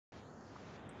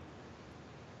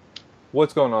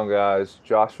What's going on, guys?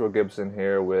 Joshua Gibson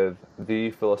here with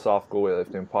the Philosophical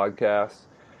Weightlifting podcast,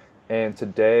 and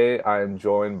today I am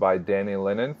joined by Danny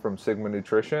Lennon from Sigma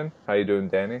Nutrition. How you doing,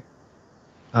 Danny?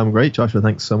 I'm great, Joshua.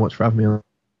 Thanks so much for having me on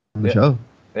the Yeah, show.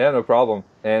 yeah, no problem.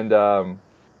 And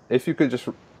if you could just,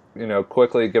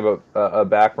 quickly give a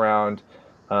background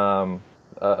um,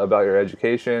 about your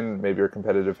education, maybe your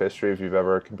competitive history, if you've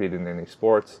ever competed in any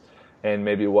sports, and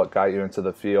maybe what got you into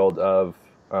the field of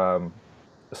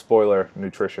spoiler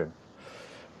nutrition.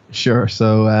 Sure.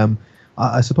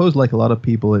 I suppose, like a lot of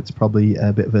people, it's probably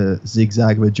a bit of a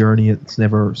zigzag of a journey. It's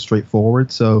never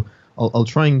straightforward. So I'll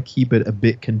try and keep it a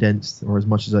bit condensed, or as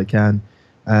much as I can.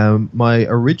 My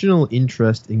original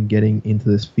interest in getting into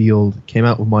this field came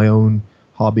out of my own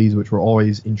hobbies, which were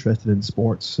always interested in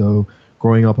sports. So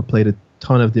growing up, I played a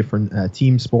ton of different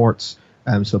team sports.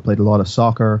 So I played a lot of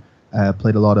soccer,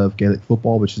 played a lot of Gaelic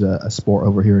football, which is a sport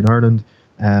over here in Ireland,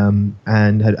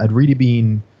 and had really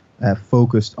been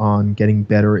focused on getting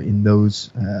better in those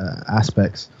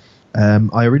aspects.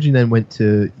 I originally then went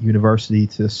to university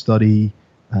to study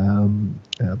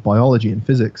biology and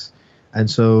physics. And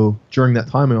so during that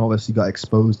time, I obviously got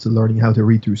exposed to learning how to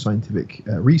read through scientific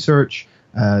research,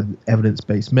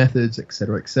 evidence-based methods, et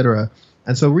cetera, et cetera.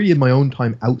 And so really in my own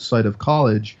time outside of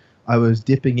college, I was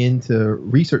dipping into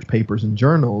research papers and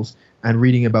journals and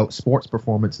reading about sports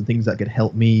performance and things that could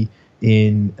help me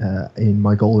in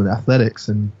my goal in athletics.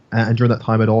 And during that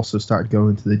time, I'd also started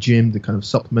going to the gym to kind of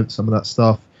supplement some of that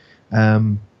stuff.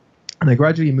 And I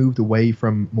gradually moved away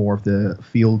from more of the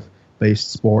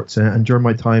field-based sports. And during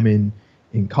my time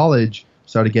in college,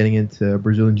 started getting into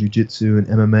Brazilian Jiu-jitsu and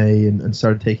MMA, and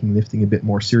started taking lifting a bit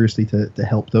more seriously to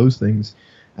help those things.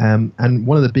 And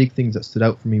one of the big things that stood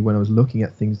out for me when I was looking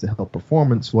at things to help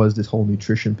performance was this whole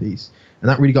nutrition piece. And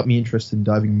that really got me interested in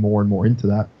diving more and more into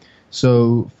that.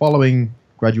 So following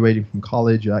graduating from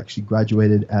college, I actually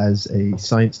graduated as a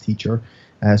science teacher.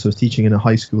 So I was teaching in a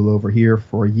high school over here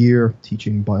for a year,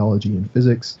 teaching biology and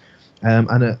physics.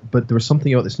 But there was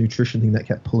something about this nutrition thing that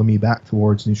kept pulling me back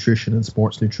towards nutrition and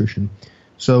sports nutrition.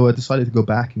 So I decided to go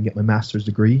back and get my master's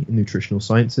degree in nutritional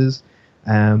sciences,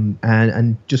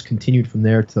 and just continued from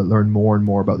there to learn more and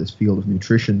more about this field of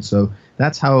nutrition. So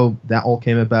that's how that all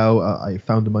came about. I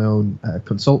founded my own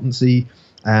consultancy,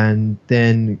 and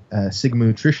then Sigma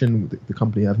Nutrition, the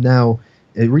company I have now,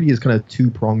 it really is kind of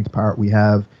two-pronged part. We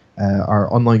have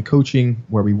our online coaching,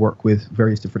 where we work with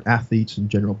various different athletes and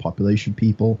general population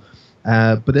people.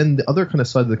 But then the other kind of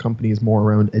side of the company is more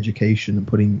around education and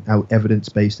putting out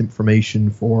evidence-based information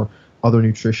for other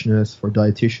nutritionists, for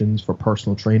dietitians, for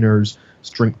personal trainers,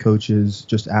 strength coaches,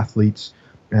 just athletes.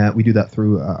 We do that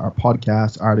through our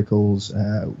podcasts, articles.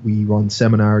 We run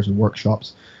seminars and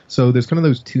workshops. So there's kind of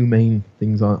those two main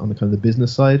things on the kind of the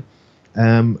business side.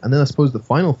 And then I suppose the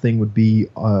final thing would be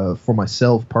for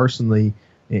myself personally,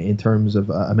 in terms of,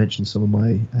 I mentioned some of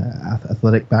my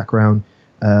athletic background.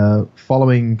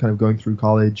 Following kind of going through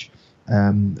college,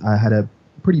 I had a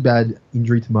pretty bad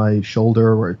injury to my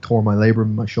shoulder where it tore my labrum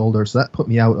in my shoulder. So that put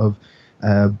me out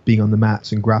of being on the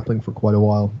mats and grappling for quite a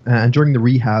while. And during the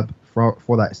rehab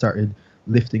for that, I started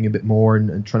lifting a bit more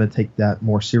and trying to take that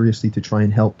more seriously to try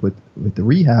and help with the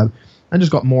rehab, and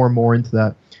just got more and more into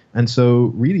that. And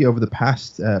so really over the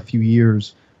past few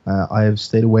years, I have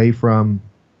stayed away from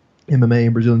MMA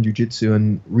and Brazilian Jiu-jitsu,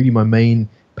 and really my main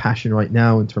passion right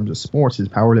now in terms of sports is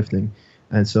powerlifting.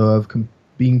 And so I've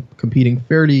been competing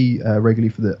fairly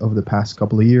regularly over the past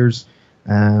couple of years,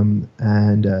 and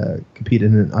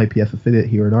competed in an IPF affiliate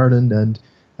here in Ireland. And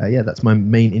that's my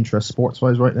main interest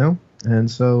sports-wise right now.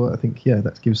 And so I think,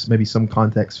 that gives maybe some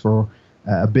context for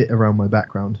a bit around my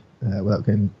background without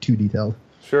getting too detailed.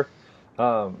 Sure.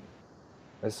 Um,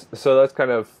 so that's kind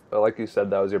of like you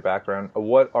said. That was your background.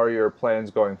 What are your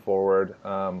plans going forward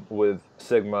with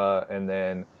Sigma, and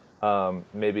then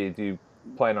maybe do you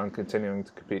plan on continuing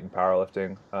to compete in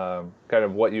powerlifting? Kind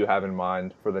of what you have in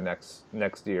mind for the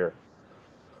next year.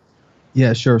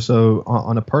 Yeah, sure. So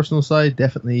on a personal side,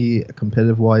 definitely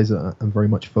competitive wise, I'm very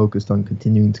much focused on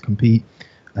continuing to compete.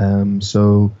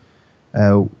 So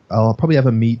I'll probably have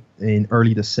a meet in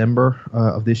early December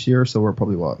of this year. So we're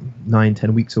probably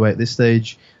 9-10 weeks away at this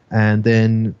stage. And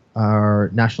then our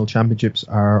national championships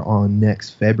are on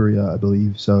next February, I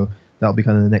believe. So that'll be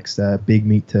kind of the next big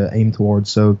meet to aim towards.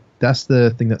 So that's the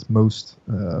thing that's most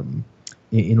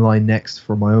in line next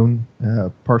for my own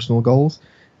personal goals.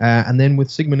 And then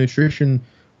with Sigma Nutrition,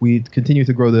 we continue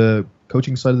to grow the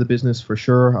coaching side of the business for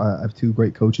sure. I have two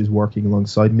great coaches working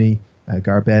alongside me,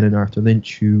 Gar Ben and Arthur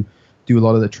Lynch, who do a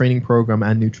lot of the training program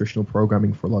and nutritional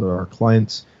programming for a lot of our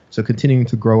clients. So continuing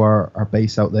to grow our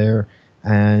base out there.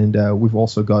 And we've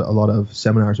also got a lot of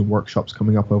seminars and workshops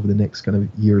coming up over the next kind of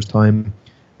year's time.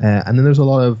 And then there's a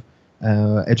lot of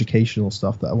educational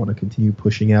stuff that I want to continue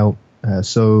pushing out.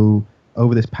 So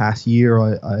over this past year,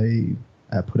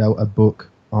 I put out a book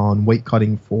on weight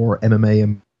cutting for MMA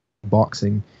and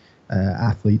boxing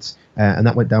athletes, and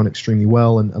that went down extremely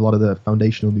well. And a lot of the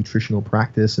foundational nutritional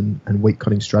practice and weight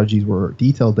cutting strategies were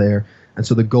detailed there. And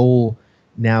so the goal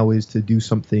now is to do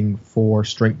something for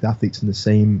strength athletes in the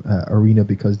same arena,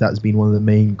 because that's been one of the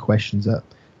main questions that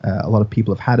a lot of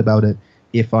people have had about it.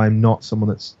 If I'm not someone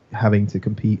that's having to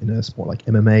compete in a sport like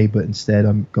MMA, but instead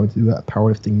I'm going to do a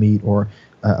powerlifting meet or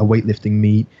a weightlifting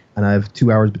meet, and I have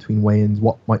 2 hours between weigh-ins,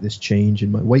 what might this change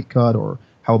in my weight cut, or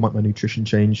how might my nutrition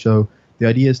change? So the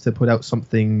idea is to put out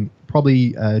something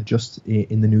probably just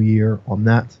in the new year on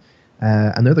that.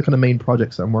 And they're the kind of main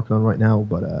projects that I'm working on right now,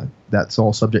 but that's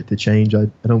all subject to change. I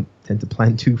don't tend to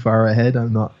plan too far ahead.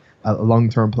 I'm not a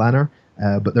long-term planner,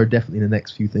 but they're definitely the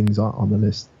next few things on the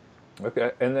list.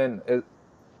 Okay, and then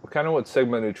kind of with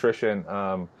Sigma Nutrition,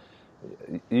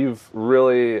 you've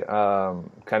really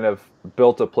kind of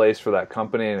built a place for that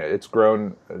company, and it's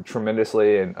grown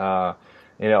tremendously. And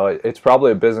it's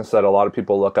probably a business that a lot of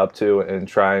people look up to and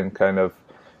try and kind of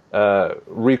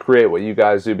recreate what you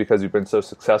guys do because you've been so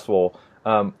successful.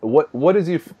 What do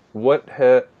you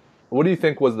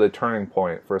think was the turning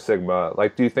point for Sigma?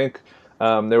 Like, do you think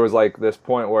there was like this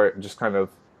point where it just kind of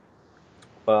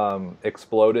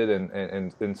exploded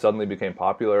and suddenly became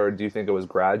popular? Or do you think it was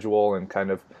gradual and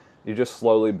kind of you just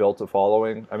slowly built a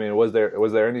following? I mean, was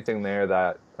there anything there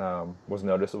that was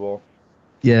noticeable?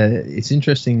 Yeah, it's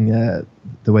interesting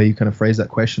the way you kind of phrase that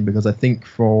question, because I think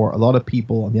for a lot of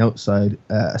people on the outside,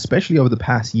 especially over the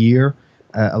past year,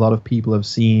 a lot of people have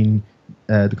seen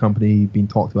the company being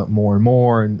talked about more and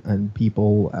more, and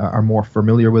people are more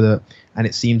familiar with it. And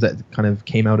it seems that it kind of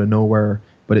came out of nowhere,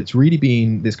 but it's really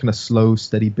been this kind of slow,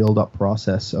 steady build-up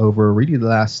process over really the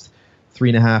last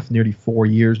 3.5, nearly 4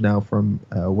 years now from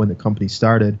when the company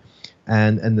started.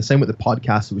 And the same with the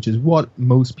podcast, which is what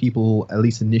most people, at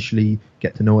least initially,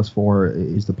 get to know us for,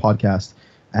 is the podcast.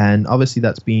 And obviously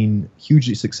that's been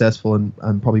hugely successful,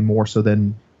 and probably more so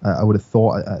than I would have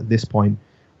thought at this point.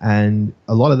 And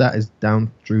a lot of that is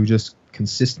down through just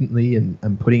consistently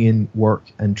and putting in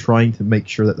work and trying to make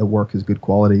sure that the work is good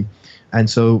quality. And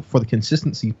so for the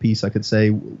consistency piece, I could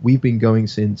say we've been going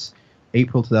since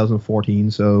April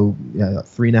 2014, so yeah,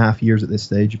 3.5 years at this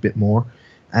stage, a bit more.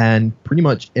 And pretty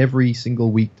much every single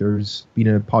week there's been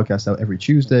a podcast out every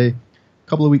Tuesday. A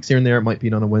couple of weeks here and there it might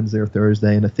be on a Wednesday or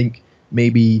Thursday. And I think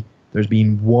maybe there's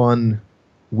been 1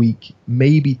 week,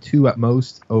 maybe 2 at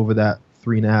most, over that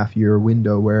 3.5 year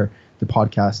window where the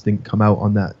podcast didn't come out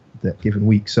on that given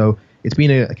week. So it's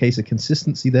been a case of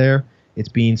consistency there. It's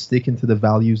been sticking to the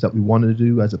values that we wanted to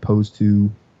do, as opposed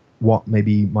to what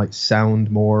maybe might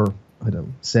sound more, I don't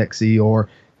know, sexy or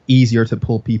easier to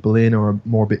pull people in, or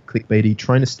more a bit clickbaity.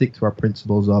 Trying to stick to our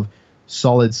principles of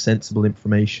solid, sensible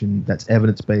information that's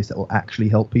evidence-based, that will actually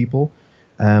help people,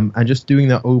 and just doing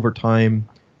that over time,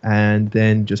 and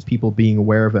then just people being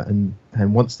aware of it, and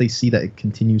once they see that it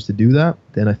continues to do that,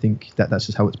 then I think that's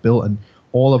just how it's built. And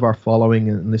all of our following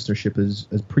and listenership has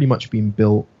pretty much been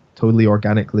built totally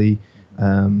organically.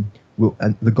 And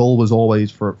the goal was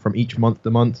always from each month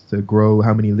to month to grow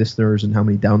how many listeners and how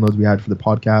many downloads we had for the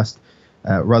podcast,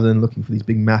 rather than looking for these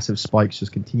big massive spikes.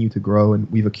 Just continue to grow, and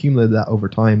we've accumulated that over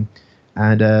time.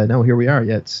 And now here we are.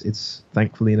 Yeah, it's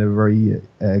thankfully in a very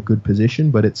good position,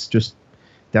 but it's just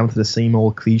down to the same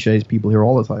old cliches people hear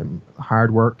all the time: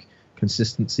 hard work,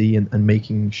 consistency, and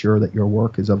making sure that your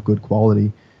work is of good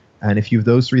quality. And if you have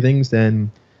those 3 things,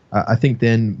 then I think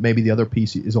then maybe the other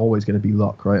piece is always going to be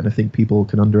luck, right? And I think people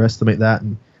can underestimate that,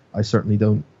 and I certainly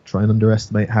don't try and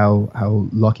underestimate how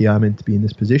lucky I'm in to be in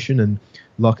this position. And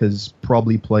luck has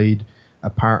probably played a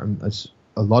part in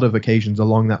a lot of occasions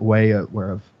along that way,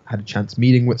 where I've had a chance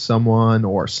meeting with someone,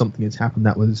 or something has happened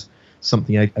that was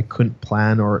something I couldn't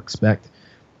plan or expect.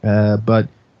 But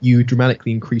you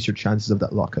dramatically increase your chances of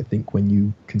that luck, I think, when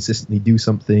you consistently do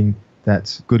something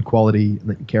that's good quality and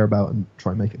that you care about, and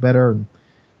try and make it better. And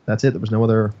that's it. There was no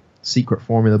other secret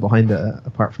formula behind it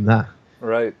apart from that.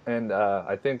 Right, and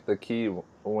I think the key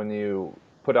when you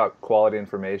put out quality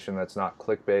information that's not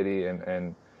clickbaity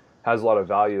and has a lot of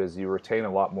value is you retain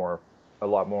a lot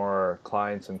more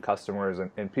clients and customers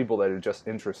and people that are just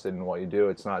interested in what you do.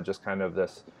 It's not just kind of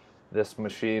this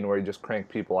machine where you just crank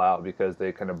people out because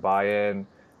they kind of buy in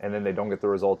and then they don't get the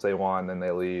results they want and then they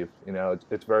leave.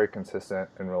 It's very consistent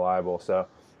and reliable. So,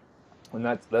 and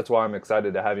that's why I'm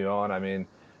excited to have you on. I mean,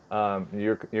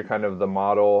 you're kind of the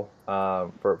model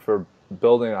for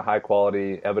building a high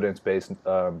quality evidence based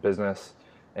business,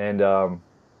 And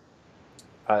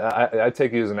I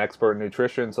take you as an expert in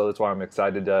nutrition, so that's why I'm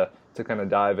excited to kind of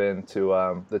dive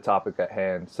into the topic at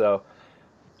hand. So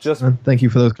just And thank you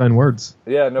for those kind words.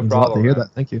 yeah, no Means a lot to problem, hear man.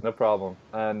 that. Thank you. No problem.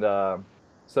 And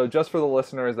so, just for the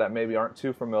listeners that maybe aren't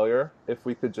too familiar, if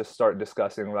we could just start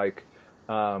discussing like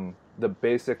the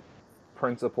basic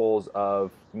principles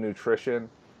of nutrition,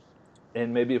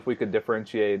 and maybe if we could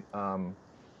differentiate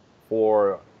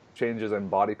for changes in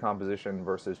body composition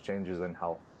versus changes in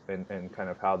health, and kind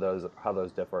of how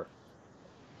those differ.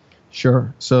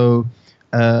 Sure. So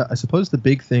I suppose the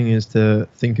big thing is to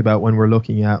think about when we're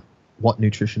looking at what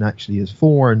nutrition actually is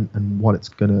for and what it's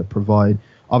going to provide.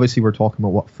 Obviously, we're talking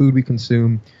about what food we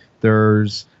consume.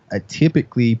 There's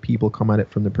typically people come at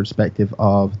it from the perspective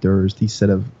of there's these set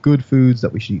of good foods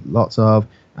that we should eat lots of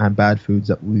and bad foods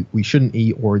that we shouldn't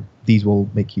eat, or these will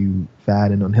make you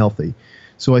fat and unhealthy.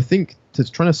 So I think to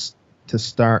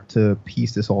start to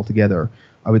piece this all together,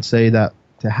 I would say that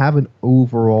to have an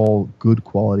overall good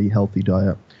quality healthy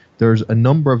diet, there's a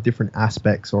number of different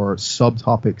aspects or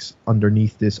subtopics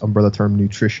underneath this umbrella term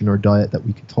nutrition or diet that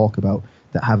we could talk about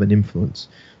that have an influence.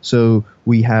 So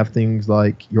we have things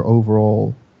like your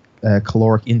overall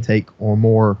caloric intake, or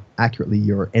more accurately,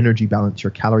 your energy balance,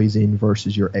 your calories in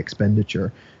versus your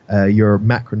expenditure, your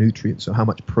macronutrients, so how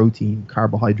much protein,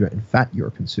 carbohydrate, and fat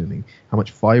you're consuming, how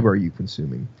much fiber are you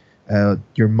consuming,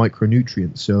 your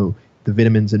micronutrients, so the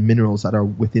vitamins and minerals that are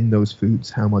within those foods,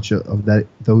 how much of that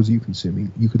those are you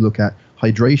consuming. You could look at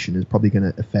hydration is probably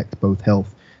going to affect both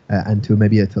health and to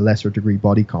maybe to a lesser degree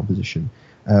body composition.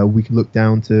 We can look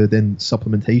down to then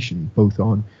supplementation, both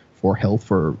on for health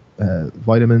for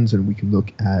vitamins, and we can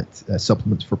look at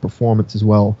supplements for performance as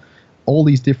well. All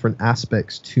these different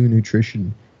aspects to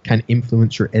nutrition can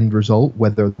influence your end result,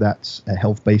 whether that's a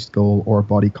health-based goal or a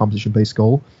body composition-based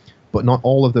goal. But not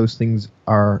all of those things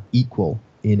are equal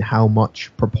in how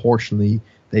much proportionally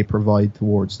they provide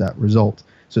towards that result.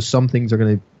 So some things are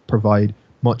going to provide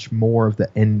much more of the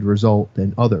end result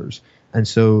than others. And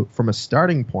so from a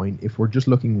starting point, if we're just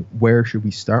looking where should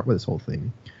we start with this whole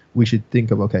thing, we should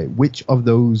think of, okay, which of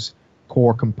those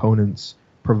core components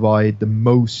provide the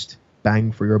most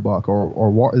bang for your buck, or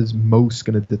what is most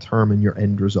going to determine your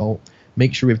end result.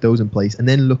 Make sure we have those in place, and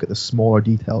then look at the smaller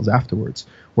details afterwards.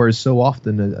 Whereas so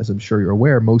often, as I'm sure you're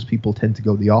aware, most people tend to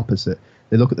go the opposite.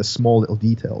 They look at the small little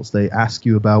details. They ask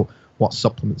you about what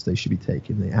supplements they should be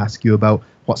taking. They ask you about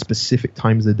what specific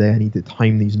times of the day I need to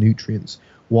time these nutrients.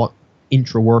 What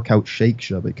intra-workout shake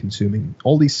should I be consuming?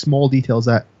 All these small details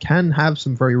that can have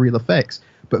some very real effects,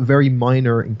 but very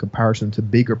minor in comparison to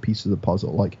bigger pieces of the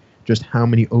puzzle, like just how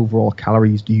many overall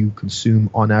calories do you consume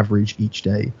on average each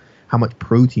day? How much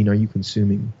protein are you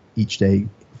consuming each day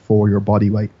for your body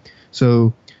weight?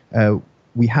 So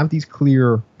we have these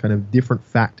clear kind of different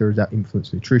factors that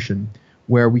influence nutrition.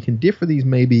 Where we can differ these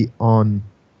maybe on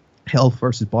health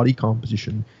versus body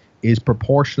composition is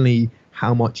proportionally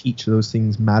how much each of those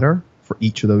things matter for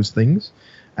each of those things.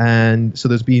 And so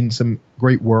there's been some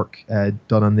great work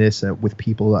done on this with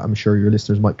people that I'm sure your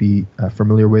listeners might be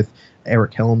familiar with.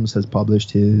 Eric Helms has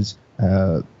published his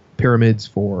pyramids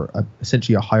for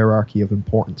essentially a hierarchy of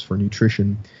importance for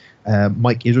nutrition.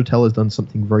 Mike Israetel has done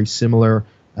something very similar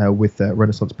with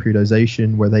Renaissance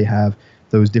periodization, where they have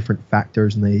those different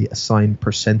factors and they assign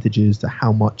percentages to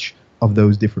how much of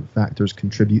those different factors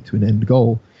contribute to an end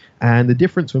goal. And the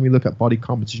difference when we look at body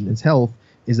composition and health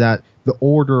is that the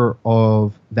order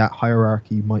of that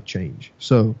hierarchy might change.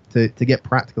 So to get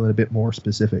practical and a bit more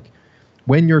specific,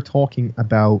 when you're talking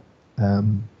about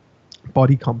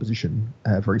body composition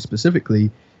very specifically,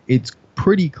 it's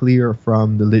pretty clear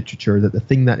from the literature that the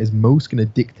thing that is most going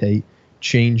to dictate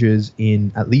changes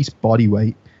in at least body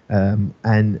weight,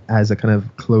 and as a kind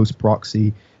of close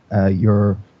proxy,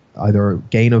 your either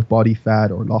gain of body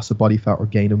fat or loss of body fat or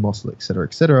gain of muscle, et cetera,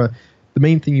 et cetera. The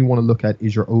main thing you want to look at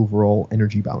is your overall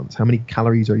energy balance. How many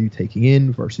calories are you taking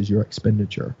in versus your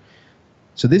expenditure?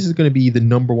 So this is going to be the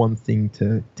number one thing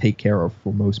to take care of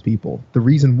for most people. The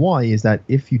reason why is that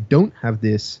if you don't have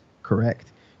this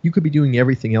correct, you could be doing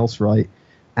everything else right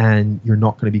and you're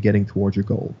not going to be getting towards your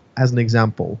goal. As an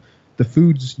example, the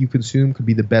foods you consume could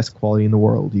be the best quality in the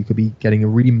world. You could be getting a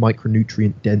really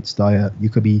micronutrient dense diet. You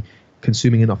could be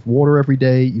consuming enough water every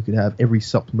day. You could have every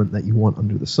supplement that you want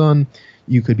under the sun.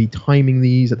 You could be timing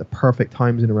these at the perfect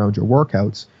times and around your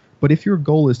workouts. But if your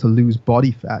goal is to lose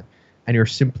body fat and you're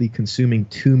simply consuming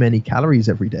too many calories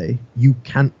every day, you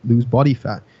can't lose body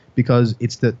fat because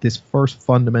it's this first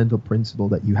fundamental principle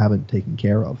that you haven't taken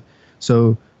care of.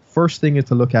 So first thing is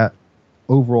to look at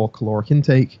overall caloric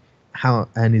intake. How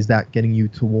and is that getting you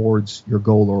towards your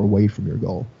goal or away from your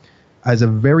goal? as a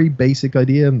very basic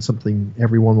idea and something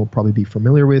everyone will probably be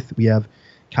familiar with, we have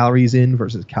calories in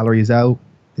versus calories out.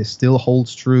 This still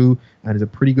holds true and is a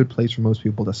pretty good place for most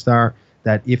people to start,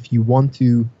 that if you want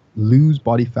to lose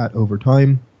body fat over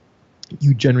time,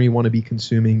 you generally want to be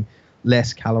consuming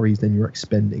less calories than you're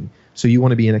expending. So you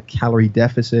want to be in a calorie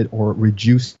deficit or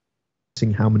reducing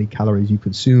how many calories you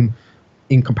consume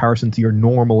in comparison to your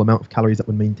normal amount of calories that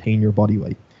would maintain your body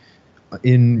weight.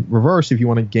 In reverse, if you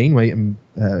want to gain weight, and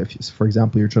if, for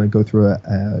example, you're trying to go through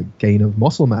a gain of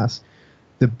muscle mass,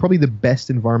 probably the best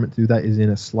environment to do that is in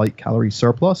a slight calorie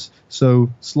surplus. So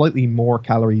slightly more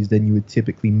calories than you would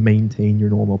typically maintain your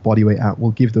normal body weight at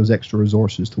will give those extra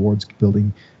resources towards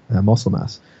building muscle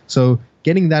mass. So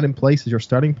getting that in place as your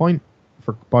starting point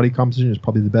for body composition is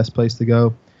probably the best place to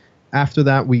go. After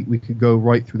that, we could go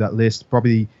right through that list.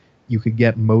 Probably you could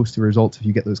get most of the results if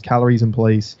you get those calories in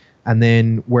place. And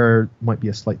then where might be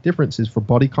a slight difference is for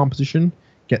body composition,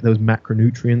 get those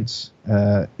macronutrients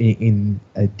in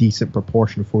a decent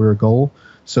proportion for your goal.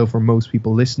 So for most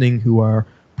people listening who are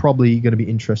probably going to be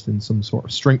interested in some sort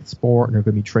of strength sport and are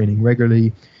going to be training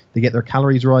regularly, they get their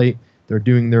calories right, they're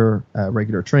doing their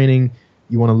regular training,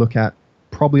 you want to look at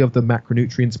probably of the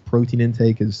macronutrients, protein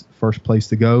intake is first place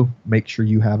to go. Make sure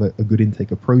you have a good intake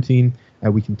of protein.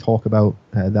 We can talk about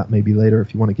that maybe later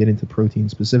if you want to get into protein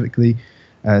specifically.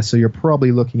 So you're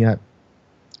probably looking at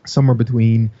somewhere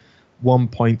between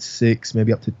 1.6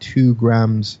 maybe up to 2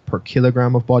 grams per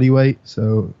kilogram of body weight.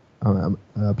 So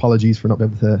apologies for not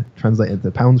being able to translate into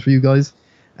pounds for you guys.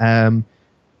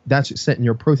 That's just setting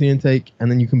your protein intake, and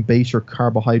then you can base your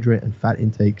carbohydrate and fat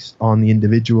intakes on the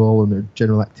individual and their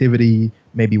general activity,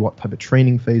 maybe what type of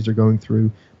training phase they're going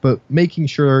through, but making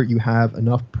sure you have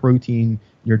enough protein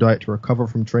in your diet to recover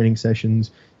from training sessions,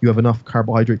 you have enough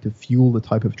carbohydrate to fuel the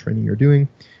type of training you're doing,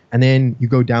 and then you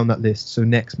go down that list. So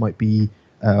next might be,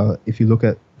 if you look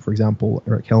at, for example,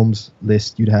 Eric Helms'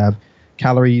 list, you'd have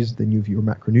calories, then you have your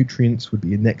macronutrients would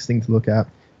be the next thing to look at.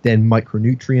 Then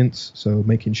micronutrients, so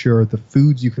making sure the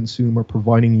foods you consume are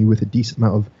providing you with a decent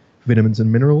amount of vitamins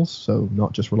and minerals, so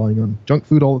not just relying on junk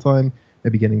food all the time,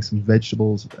 maybe getting some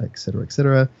vegetables, et cetera, et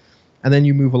cetera. And then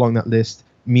you move along that list.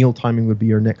 Meal timing would be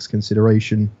your next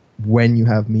consideration. When you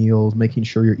have meals, making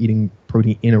sure you're eating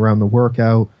protein in around the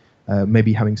workout,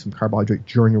 maybe having some carbohydrate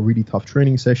during a really tough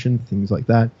training session, things like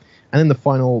that. And then the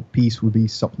final piece would be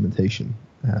supplementation.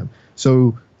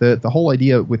 So the whole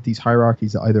idea with these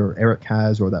hierarchies that either Eric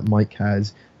has or that Mike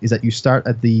has is that you start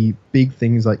at the big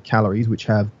things like calories, which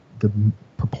have the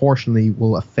proportionally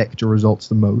will affect your results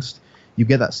the most. You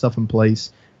get that stuff in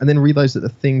place and then realize that the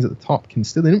things at the top can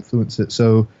still influence it.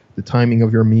 So the timing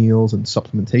of your meals and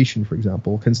supplementation, for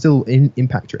example, can still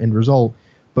impact your end result,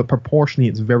 but proportionally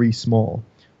it's very small.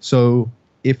 So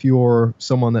if you're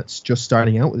someone that's just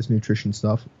starting out with this nutrition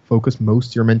stuff, focus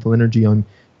most of your mental energy on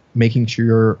making sure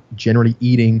you're generally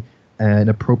eating an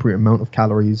appropriate amount of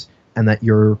calories and that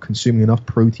you're consuming enough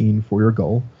protein for your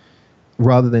goal,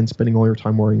 rather than spending all your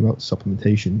time worrying about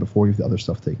supplementation before you have the other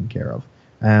stuff taken care of.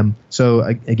 So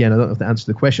again, I don't know if the answer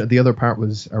to the question. The other part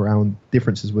was around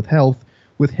differences with health.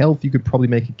 With health, you could probably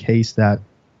make a case that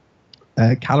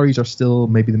calories are still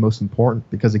maybe the most important,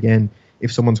 because again,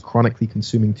 if someone's chronically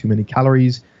consuming too many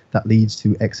calories, that leads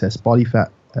to excess body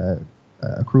fat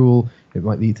accrual. It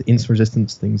might lead to insulin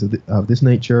resistance, things of this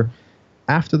nature.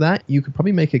 After that, you could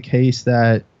probably make a case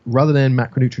that rather than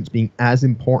macronutrients being as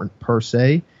important per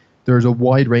se, there's a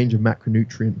wide range of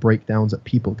macronutrient breakdowns that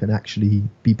people can actually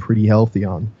be pretty healthy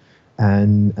on.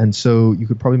 And so you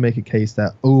could probably make a case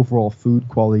that overall food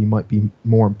quality might be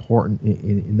more important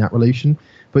in that relation.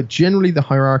 But generally, the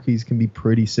hierarchies can be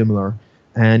pretty similar.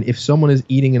 And if someone is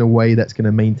eating in a way that's going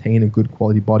to maintain a good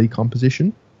quality body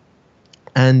composition,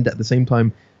 and at the same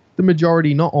time, the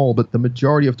majority, not all, but the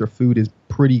majority of their food is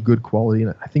pretty good quality.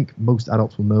 And I think most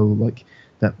adults will know like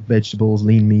that vegetables,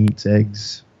 lean meats,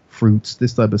 eggs, fruits,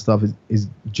 this type of stuff is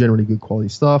generally good quality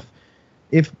stuff.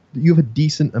 If you have a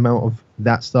decent amount of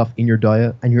that stuff in your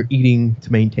diet and you're eating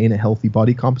to maintain a healthy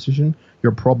body composition,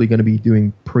 you're probably going to be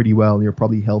doing pretty well. You're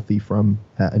probably healthy from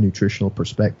a nutritional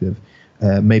perspective.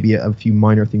 Maybe a few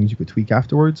minor things you could tweak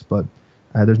afterwards, but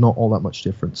there's not all that much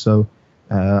difference. So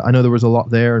I know there was a lot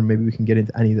there, and maybe we can get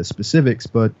into any of the specifics,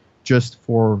 but just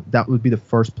for that would be the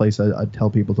first place I'd tell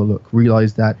people to look.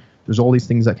 Realize that there's all these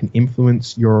things that can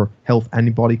influence your health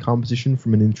and body composition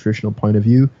from a nutritional point of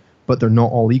view, but they're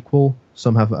not all equal.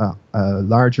 Some have a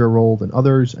larger role than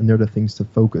others, and they're the things to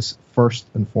focus first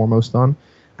and foremost on.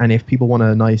 And if people want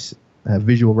a nice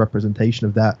visual representation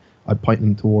of that, I'd point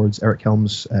them towards Eric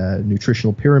Helms'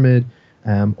 nutritional pyramid,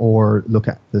 or look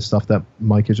at the stuff that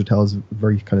Mike Israetel is a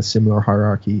very kind of similar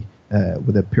hierarchy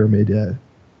with a pyramid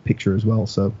picture as well.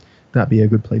 So that'd be a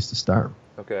good place to start.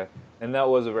 Okay, and that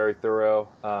was a very thorough.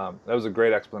 That was a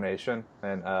great explanation,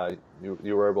 and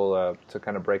you were able to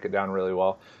kind of break it down really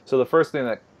well. So the first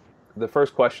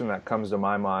question that comes to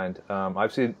my mind,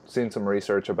 I've seen some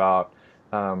research about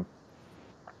um,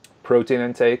 protein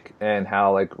intake and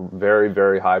how like very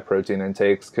very high protein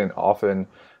intakes can often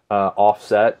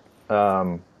offset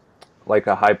like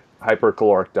a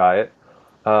hypercaloric diet.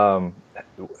 Um,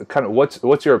 Kind of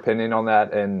what's your opinion on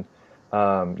that, and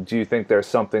do you think there's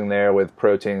something there with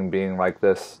protein being like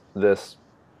this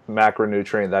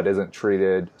macronutrient that isn't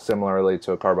treated similarly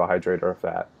to a carbohydrate or a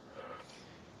fat?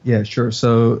 Yeah, sure.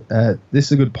 So this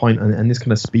is a good point, and this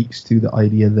kind of speaks to the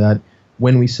idea that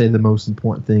when we say the most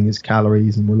important thing is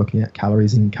calories, and we're looking at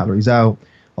calories in, calories out,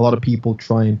 a lot of people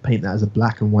try and paint that as a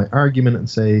black and white argument and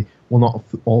say, well, not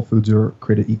all foods are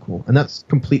created equal. And that's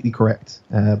completely correct.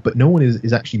 But no one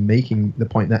is actually making the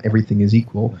point that everything is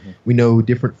equal. Mm-hmm. We know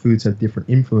different foods have different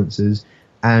influences,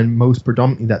 and most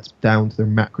predominantly that's down to their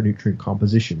macronutrient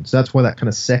composition. So that's why that kind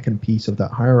of second piece of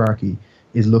that hierarchy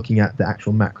is looking at the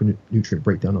actual macronutrient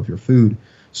breakdown of your food.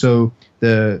 So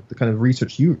the kind of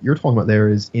research you're talking about there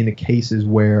is in the cases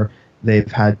where they've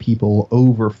had people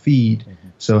overfeed, mm-hmm.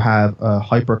 so have a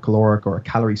hypercaloric or a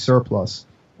calorie surplus,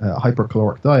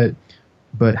 hypercaloric diet,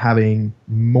 but having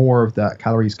more of that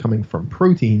calories coming from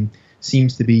protein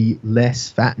seems to be less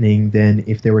fattening than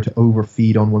if they were to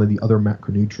overfeed on one of the other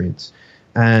macronutrients.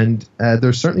 And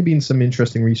there's certainly been some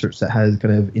interesting research that has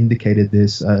kind of indicated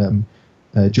this.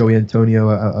 Joey Antonio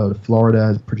out of Florida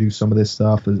has produced some of this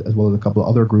stuff, as well as a couple of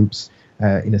other groups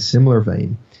in a similar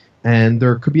vein. And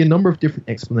there could be a number of different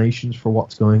explanations for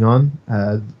what's going on.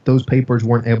 Those papers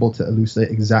weren't able to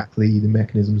elucidate exactly the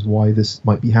mechanisms why this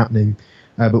might be happening,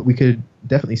 but we could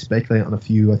definitely speculate on a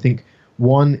few. I think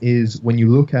one is when you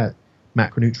look at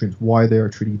macronutrients, why they are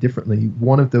treated differently.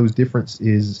 One of those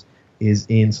differences is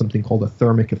in something called a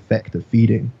thermic effect of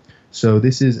feeding. So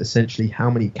this is essentially how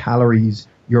many calories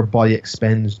your body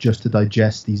expends just to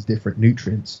digest these different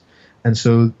nutrients. And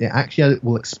so it actually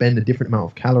will expend a different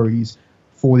amount of calories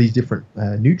for these different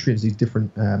nutrients, these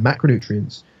different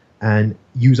macronutrients, and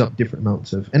use up different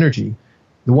amounts of energy.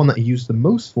 The one that you use the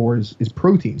most for is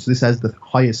protein. So this has the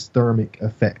highest thermic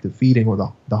effect of feeding, or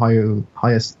the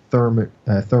highest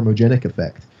thermogenic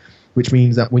effect, which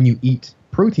means that when you eat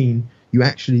protein, you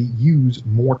actually use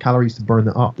more calories to burn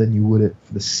that up than you would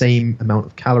for the same amount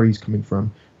of calories coming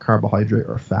from carbohydrate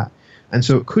or fat. And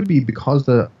so it could be because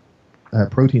the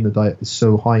protein in the diet is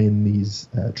so high in these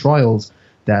trials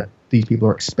that these people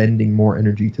are expending more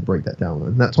energy to break that down.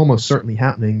 And that's almost certainly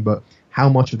happening, but how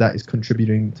much of that is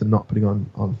contributing to not putting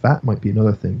on fat might be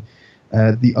another thing.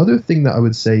 The other thing that I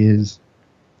would say is,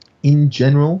 in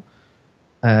general,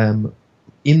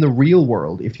 in the real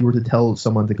world, if you were to tell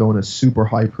someone to go on a super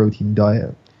high protein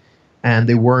diet and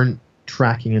they weren't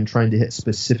tracking and trying to hit a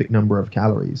specific number of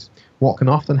calories, what can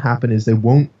often happen is they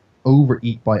won't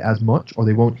overeat by as much, or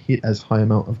they won't hit as high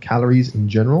amount of calories in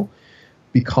general,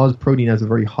 because protein has a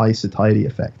very high satiety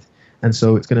effect. And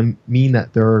so it's going to mean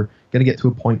that they're going to get to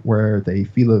a point where they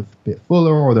feel a bit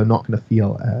fuller, or they're not going to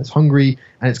feel as hungry,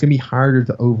 and it's going to be harder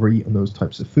to overeat on those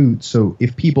types of foods. So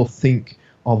if people think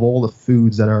of all the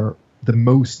foods that are the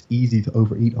most easy to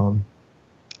overeat on,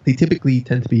 they typically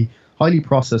tend to be highly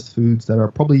processed foods that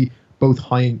are probably both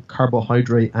high in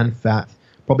carbohydrate and fat,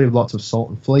 probably have lots of salt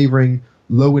and flavoring,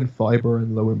 low in fiber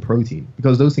and low in protein,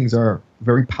 because those things are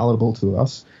very palatable to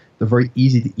us. They're very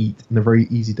easy to eat, and they're very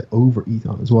easy to overeat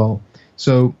on as well.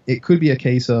 So it could be a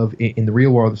case of, in the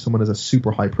real world, if someone has a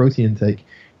super high protein intake,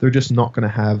 they're just not going to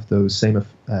have those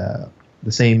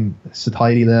the same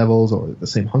satiety levels or the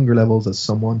same hunger levels as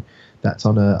someone that's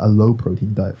on a low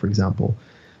protein diet, for example.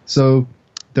 So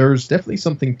there's definitely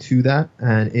something to that,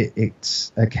 and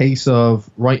it's a case of,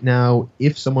 right now,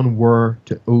 if someone were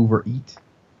to overeat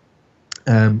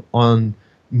on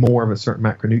more of a certain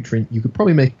macronutrient, you could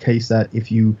probably make a case that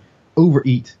if you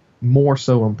overeat more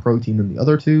so on protein than the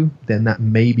other two, then that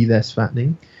may be less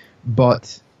fattening.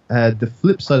 But the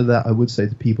flip side of that, I would say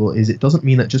to people, is it doesn't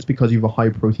mean that just because you have a high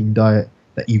protein diet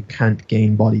that you can't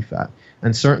gain body fat.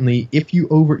 And certainly if you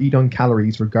overeat on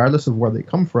calories, regardless of where they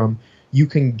come from, you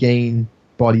can gain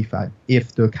body fat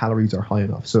if the calories are high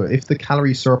enough. So if the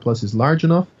calorie surplus is large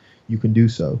enough, you can do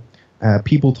so.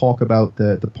 People talk about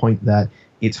the point that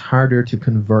it's harder to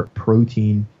convert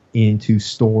protein into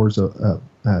stored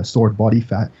body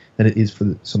fat than it is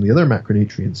for some of the other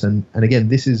macronutrients. And again,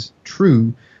 this is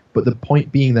true, but the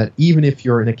point being that even if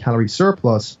you're in a calorie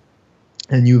surplus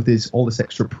and you have all this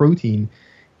extra protein,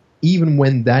 even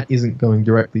when that isn't going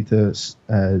directly to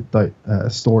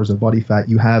stores of body fat,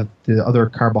 you have the other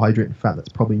carbohydrate and fat that's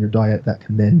probably in your diet that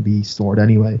can then be stored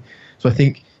anyway. So I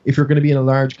think if you're going to be in a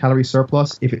large calorie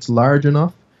surplus, if it's large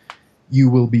enough, you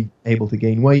will be able to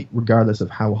gain weight regardless of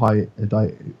how high a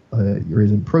diet you're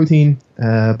in protein.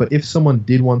 But if someone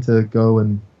did want to go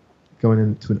into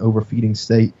an overfeeding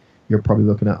state, you're probably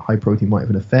looking at high protein might have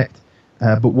an effect.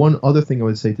 But one other thing I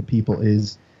would say to people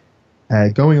is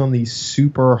going on these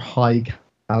super high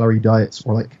calorie diets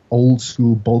or like old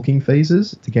school bulking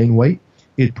phases to gain weight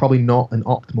is probably not an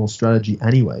optimal strategy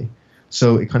anyway.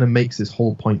 So it kind of makes this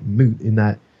whole point moot in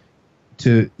that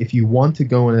if you want to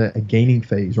go in a gaining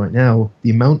phase right now,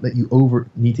 the amount that you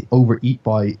need to overeat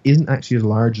by isn't actually as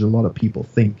large as a lot of people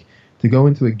think. To go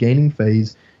into a gaining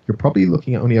phase, you're probably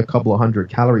looking at only a couple of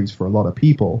hundred calories for a lot of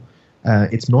people.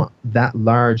 It's not that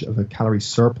large of a calorie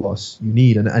surplus you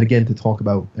need. And again, to talk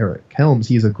about Eric Helms,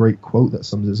 he has a great quote that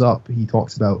sums this up. He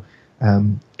talks about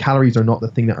calories are not the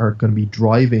thing that are going to be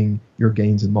driving your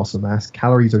gains in muscle mass.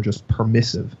 Calories are just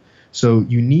permissive. So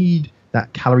you need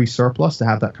that calorie surplus to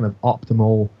have that kind of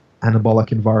optimal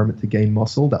anabolic environment to gain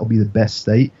muscle. That will be the best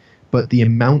state. But the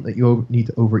amount that you need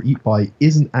to overeat by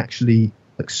isn't actually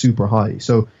like super high.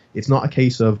 So it's not a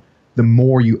case of the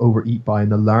more you overeat by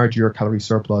and the larger your calorie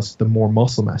surplus, the more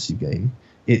muscle mass you gain.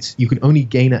 It's you can only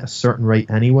gain at a certain rate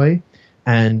anyway,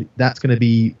 and that's going to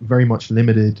be very much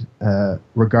limited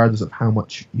regardless of how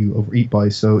much you overeat by.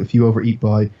 So if you overeat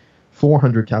by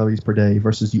 400 calories per day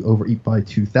versus you overeat by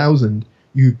 2,000,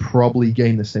 you'd probably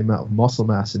gain the same amount of muscle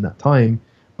mass in that time,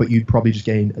 but you'd probably just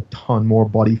gain a ton more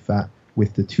body fat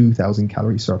with the 2,000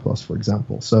 calorie surplus, for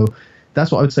example. So that's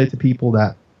what I would say to people,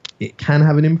 that it can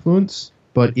have an influence,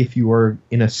 but if you are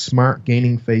in a smart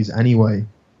gaining phase anyway,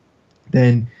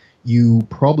 then you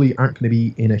probably aren't going to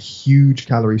be in a huge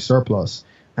calorie surplus.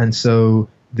 And so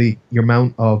your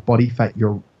amount of body fat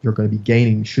you're going to be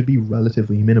gaining should be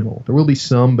relatively minimal. There will be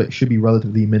some, but it should be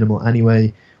relatively minimal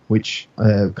anyway, which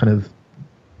kind of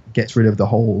gets rid of the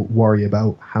whole worry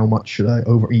about how much should I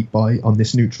overeat by on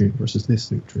this nutrient versus this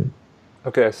nutrient.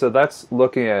 Okay, so that's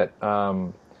looking at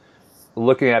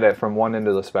it from one end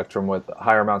of the spectrum with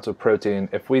higher amounts of protein.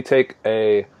 If we take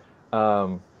a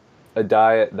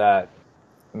diet that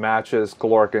matches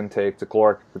caloric intake to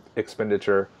caloric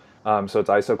expenditure, so it's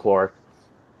isocaloric,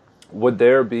 would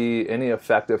there be any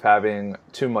effect of having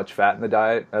too much fat in the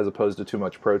diet as opposed to too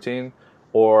much protein?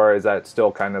 Or is that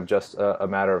still kind of just a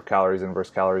matter of calories in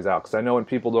versus calories out? Because I know when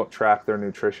people don't track their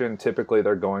nutrition, typically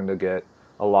they're going to get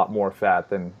a lot more fat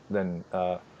than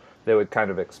they would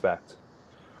kind of expect.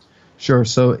 Sure.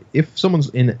 So if someone's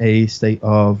in a state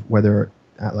of whether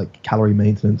at like calorie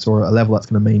maintenance or a level that's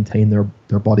going to maintain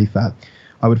their body fat,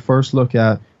 I would first look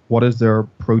at what is their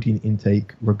protein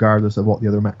intake regardless of what the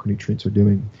other macronutrients are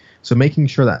doing. So making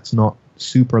sure that's not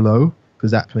super low,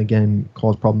 because that can again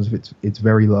cause problems if it's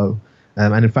very low.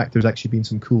 And in fact, there's actually been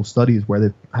some cool studies where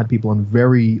they've had people on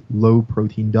very low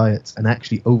protein diets and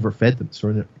actually overfed them, so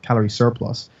in a calorie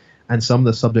surplus. And some of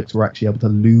the subjects were actually able to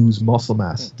lose muscle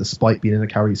mass despite being in a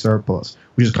calorie surplus,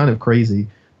 which is kind of crazy,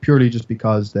 purely just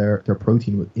because their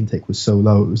protein intake was so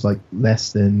low. It was like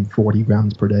less than 40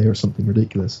 grams per day or something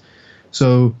ridiculous.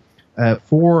 So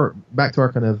back to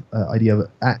our kind of idea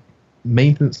of at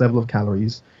maintenance level of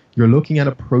calories, you're looking at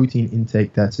a protein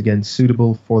intake that's, again,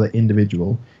 suitable for the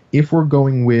individual. If we're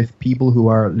going with people who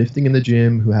are lifting in the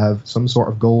gym, who have some sort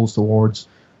of goals towards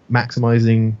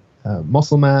maximizing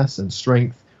muscle mass and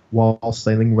strength while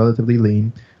staying relatively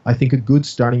lean, I think a good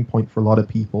starting point for a lot of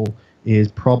people is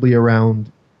probably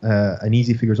around an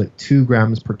easy figure is like 2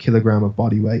 grams per kilogram of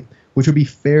body weight, which would be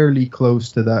fairly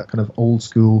close to that kind of old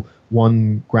school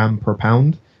 1 gram per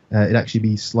pound. It'd actually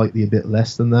be slightly a bit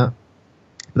less than that.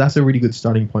 But that's a really good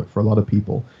starting point for a lot of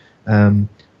people.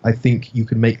 I think you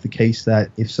can make the case that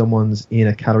if someone's in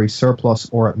a calorie surplus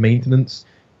or at maintenance,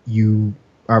 you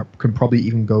can probably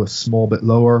even go a small bit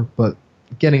lower, but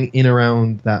getting in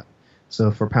around that,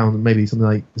 so for pound, maybe something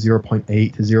like 0.8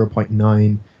 to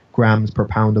 0.9 grams per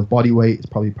pound of body weight is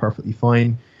probably perfectly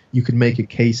fine. You could make a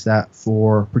case that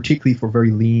particularly for very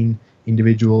lean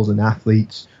individuals and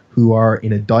athletes who are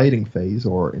in a dieting phase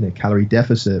or in a calorie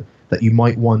deficit, that you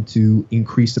might want to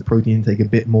increase the protein intake a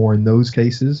bit more in those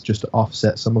cases just to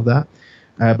offset some of that.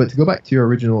 But to go back to your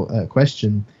original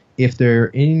question, if they're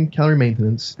in calorie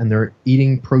maintenance and they're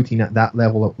eating protein at that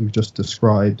level that we've just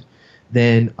described,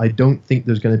 then I don't think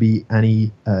there's going to be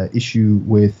any issue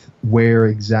with where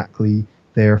exactly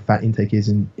their fat intake is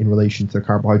in relation to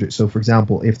carbohydrates. So, for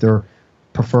example, if they're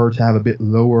prefer to have a bit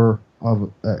lower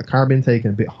of a carb intake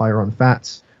and a bit higher on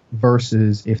fats,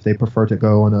 versus if they prefer to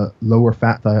go on a lower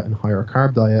fat diet and higher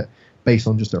carb diet, based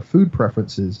on just their food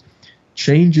preferences,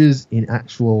 changes in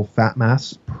actual fat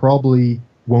mass probably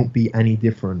won't be any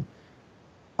different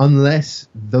unless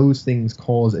those things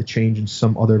cause a change in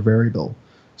some other variable.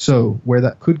 So where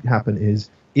that could happen is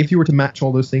if you were to match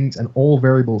all those things and all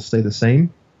variables stay the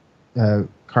same,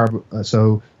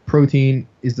 so protein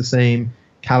is the same,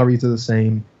 calories are the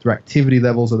same, their activity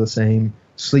levels are the same,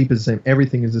 sleep is the same,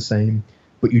 everything is the same,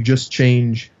 but you just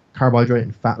change carbohydrate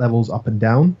and fat levels up and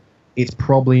down, it's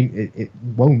probably, it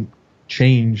won't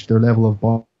change their level of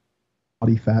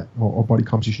body fat or body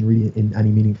composition really in any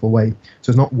meaningful way.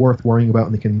 So it's not worth worrying about,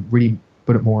 and they can really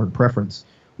put it more in preference.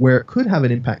 Where it could have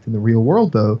an impact in the real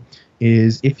world, though,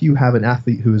 is if you have an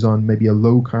athlete who is on maybe a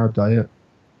low-carb diet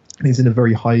and is in a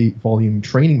very high-volume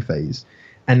training phase,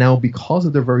 and now because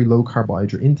of their very low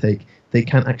carbohydrate intake, they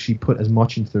can't actually put as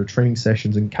much into their training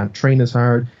sessions and can't train as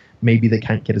hard. Maybe they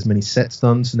can't get as many sets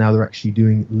done, so now they're actually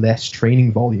doing less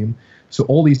training volume. So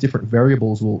all these different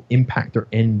variables will impact their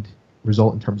end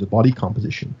result in terms of body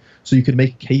composition. So you could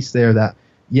make a case there that,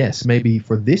 yes, maybe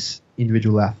for this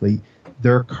individual athlete,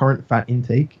 their current fat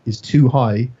intake is too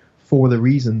high for the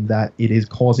reason that it is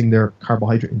causing their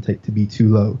carbohydrate intake to be too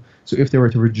low. So if they were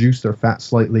to reduce their fat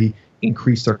slightly,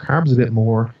 increase their carbs a bit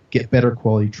more, get better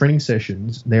quality training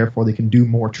sessions, therefore they can do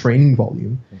more training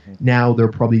volume, now they're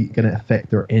probably going to affect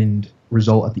their end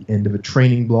result at the end of a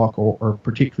training block or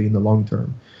particularly in the long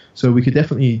term. So we could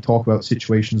definitely talk about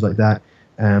situations like that,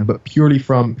 but purely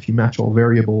from if you match all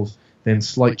variables, then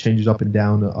slight changes up and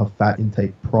down of fat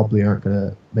intake probably aren't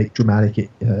going to make dramatic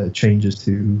changes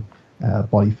to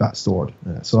body fat stored.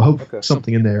 So I hope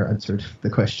something in there answered the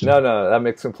question. No, that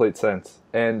makes complete sense.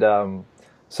 And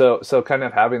so kind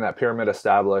of having that pyramid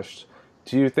established,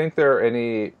 do you think there are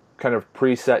any kind of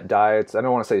preset diets? I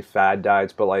don't want to say fad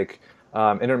diets, but like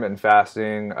intermittent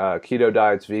fasting, keto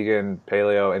diets, vegan,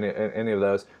 paleo, any of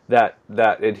those that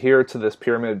adhere to this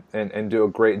pyramid and do a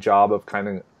great job of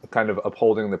kind of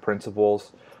upholding the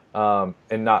principles,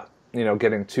 and not,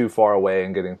 getting too far away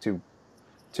and getting too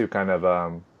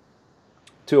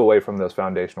away from those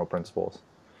foundational principles?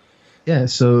 Yeah,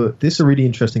 so this is a really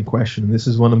interesting question. This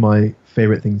is one of my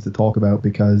favorite things to talk about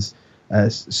because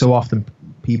so often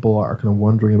people are kind of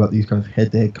wondering about these kind of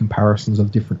head-to-head comparisons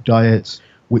of different diets.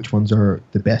 Which ones are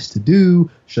the best to do?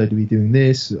 Should I be doing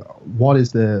this? What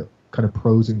is the kind of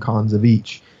pros and cons of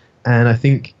each? And I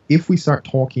think if we start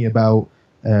talking about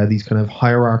these kind of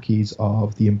hierarchies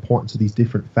of the importance of these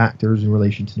different factors in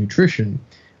relation to nutrition,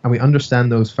 and we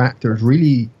understand those factors,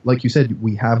 really, like you said,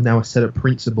 we have now a set of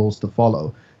principles to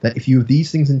follow, that if you have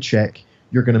these things in check,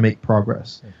 you're going to make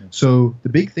progress. So the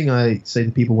big thing I say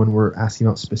to people when we're asking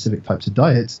about specific types of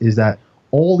diets is that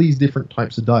all these different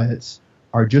types of diets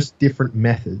are just different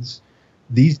methods.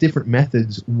 These different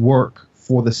methods work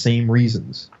for the same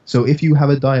reasons. So if you have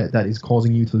a diet that is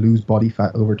causing you to lose body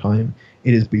fat over time,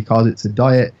 it is because it's a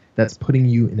diet that's putting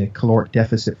you in a caloric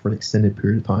deficit for an extended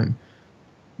period of time.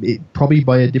 It probably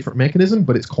by a different mechanism,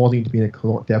 but it's causing you to be in a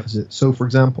caloric deficit. So for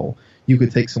example, you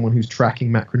could take someone who's tracking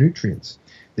macronutrients.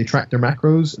 They track their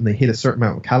macros and they hit a certain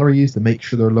amount of calories to make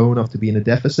sure they're low enough to be in a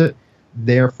deficit.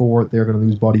 Therefore, they're going to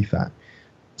lose body fat.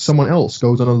 Someone else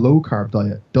goes on a low-carb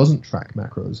diet, doesn't track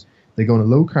macros. They go on a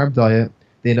low-carb diet.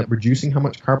 They end up reducing how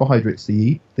much carbohydrates they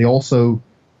eat. They also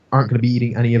aren't going to be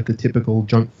eating any of the typical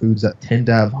junk foods that tend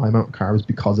to have high amount of carbs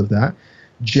because of that.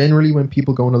 Generally, when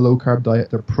people go on a low-carb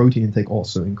diet, their protein intake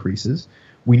also increases.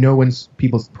 We know when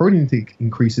people's protein intake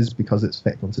increases because it's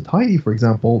effect on satiety, for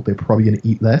example, they're probably going to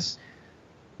eat less.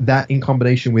 That in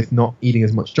combination with not eating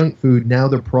as much junk food, now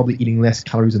they're probably eating less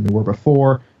calories than they were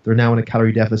before. They're now in a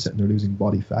calorie deficit and they're losing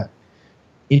body fat.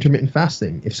 Intermittent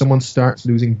fasting. If someone starts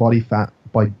losing body fat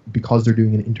because they're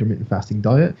doing an intermittent fasting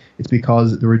diet, it's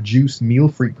because the reduced meal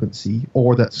frequency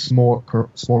or that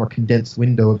smaller condensed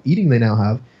window of eating they now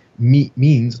have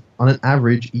means on an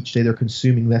average each day they're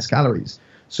consuming less calories.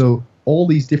 So all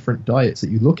these different diets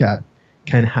that you look at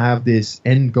can have this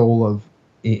end goal of,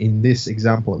 in this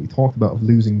example that we talked about, of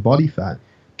losing body fat.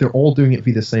 They're all doing it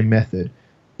via the same method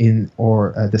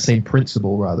the same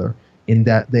principle rather, in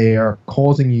that they are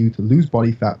causing you to lose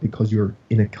body fat because you're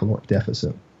in a caloric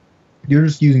deficit. You're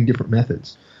just using different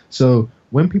methods. So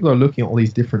when people are looking at all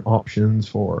these different options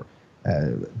for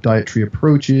dietary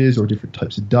approaches or different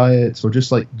types of diets or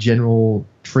just like general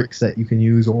tricks that you can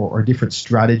use or different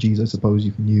strategies, I suppose,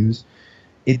 you can use,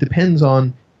 it depends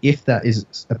on if that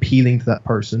is appealing to that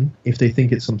person, if they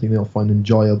think it's something they'll find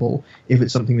enjoyable, if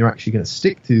it's something they're actually going to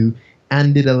stick to,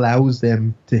 and it allows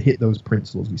them to hit those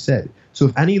principles we said. So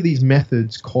if any of these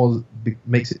methods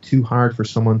makes it too hard for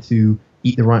someone to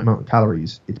eat the right amount of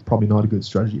calories, it's probably not a good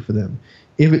strategy for them.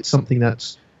 If it's something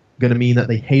that's going to mean that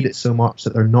they hate it so much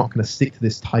that they're not going to stick to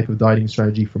this type of dieting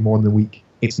strategy for more than a week,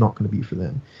 it's not going to be for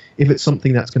them. If it's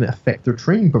something that's going to affect their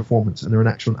training performance and they're an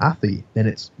actual athlete, then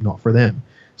it's not for them.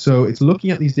 So it's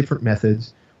looking at these different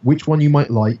methods, which one you might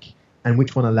like, and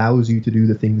which one allows you to do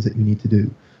the things that you need to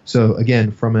do. So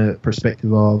again, from a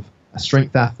perspective of a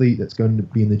strength athlete that's going to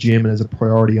be in the gym and has a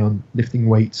priority on lifting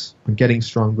weights, on getting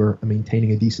stronger and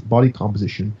maintaining a decent body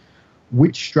composition,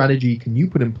 which strategy can you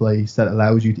put in place that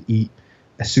allows you to eat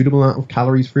a suitable amount of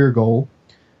calories for your goal,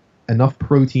 enough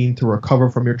protein to recover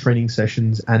from your training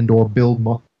sessions and or build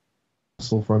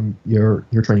muscle from your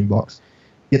training blocks,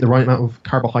 get the right amount of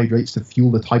carbohydrates to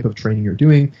fuel the type of training you're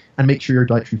doing, and make sure your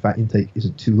dietary fat intake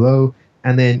isn't too low.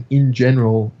 And then in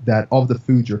general, that of the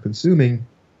foods you're consuming,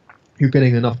 you're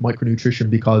getting enough micronutrition,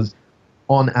 because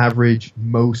on average,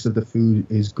 most of the food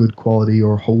is good quality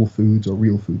or whole foods or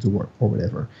real foods or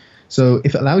whatever. So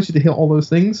if it allows you to hit all those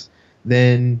things,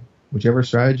 then whichever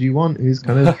strategy you want is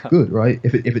kind of good, right?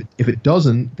 If it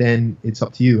doesn't, then it's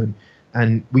up to you.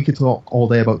 And we could talk all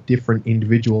day about different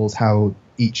individuals, how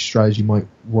each strategy might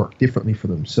work differently for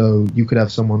them. So you could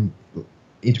have someone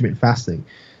intermittent fasting,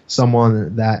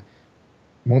 someone that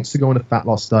wants to go on a fat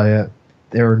loss diet.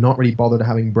 They're not really bothered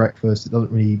having breakfast. It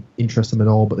doesn't really interest them at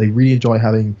all, but they really enjoy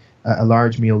having a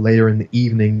large meal later in the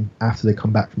evening after they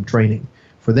come back from training.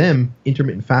 For them,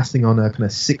 intermittent fasting on a kind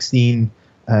of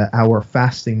 16-hour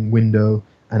fasting window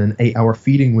and an 8-hour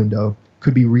feeding window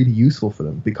could be really useful for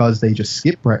them, because they just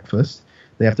skip breakfast.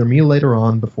 They have their meal later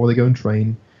on before they go and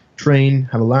train,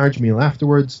 have a large meal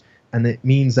afterwards, and it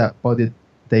means that by the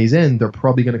day's end, they're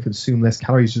probably going to consume less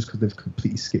calories just because they've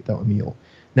completely skipped out a meal.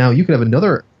 Now, you could have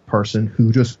another person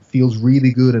who just feels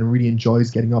really good and really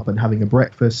enjoys getting up and having a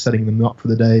breakfast, setting them up for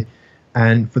the day,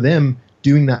 and for them,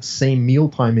 doing that same meal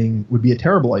timing would be a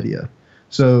terrible idea.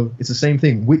 So it's the same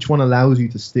thing. Which one allows you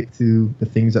to stick to the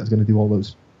things that's going to do all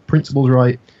those principles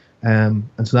right? And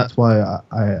so that's why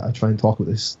I try and talk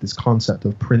about this concept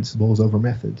of principles over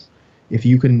methods. If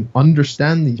you can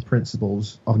understand these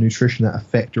principles of nutrition that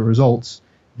affect your results,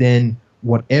 then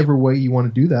whatever way you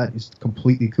want to do that is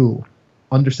completely cool.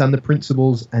 Understand the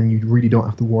principles, and you really don't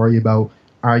have to worry about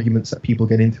arguments that people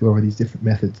get into over these different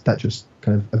methods. That just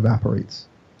kind of evaporates.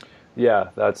 Yeah,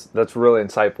 that's really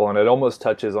insightful, and it almost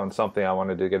touches on something I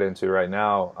wanted to get into right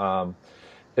now.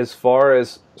 As far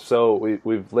as, so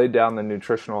we've laid down the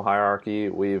nutritional hierarchy.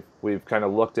 We've kind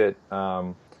of looked at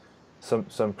some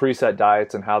preset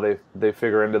diets and how they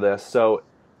figure into this. So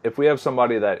if we have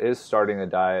somebody that is starting a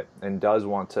diet and does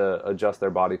want to adjust their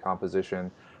body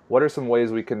composition, what are some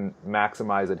ways we can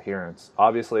maximize adherence?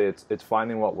 Obviously, it's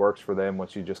finding what works for them,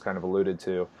 which you just kind of alluded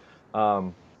to.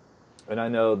 And I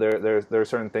know there are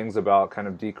certain things about kind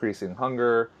of decreasing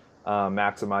hunger,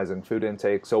 maximizing food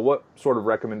intake. So what sort of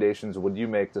recommendations would you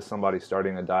make to somebody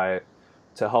starting a diet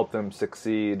to help them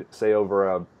succeed, say, over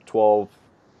a 12,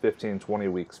 15,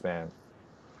 20-week span?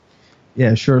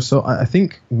 Yeah, sure. So I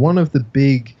think one of the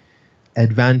big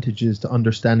advantages to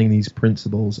understanding these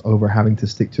principles over having to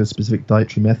stick to a specific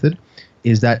dietary method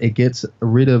is that it gets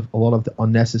rid of a lot of the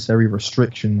unnecessary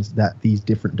restrictions that these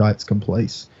different diets can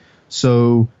place.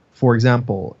 So, for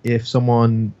example, if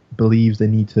someone believes they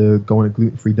need to go on a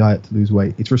gluten-free diet to lose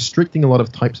weight, it's restricting a lot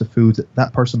of types of foods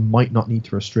that person might not need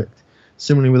to restrict.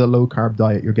 Similarly, with a low-carb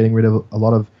diet, you're getting rid of a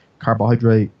lot of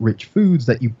carbohydrate-rich foods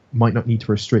that you might not need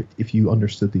to restrict if you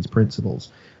understood these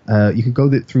principles. You could go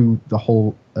through the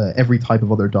whole, every type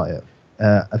of other diet.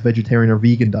 A vegetarian or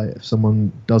vegan diet, if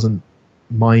someone doesn't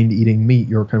mind eating meat,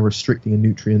 you're kind of restricting a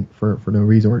nutrient for no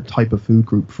reason, or a type of food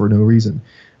group for no reason.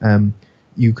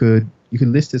 You could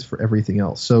list this for everything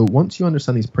else. So once you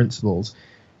understand these principles,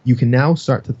 you can now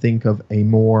start to think of a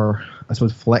more, I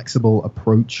suppose, flexible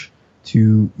approach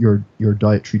to your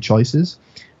dietary choices,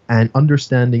 and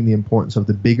understanding the importance of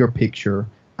the bigger picture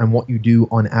and what you do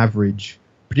on average,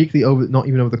 particularly not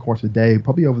even over the course of a day,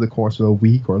 probably over the course of a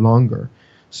week or longer.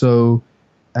 So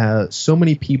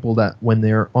many people that when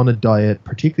they're on a diet,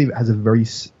 particularly if it has a very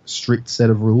strict set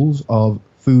of rules of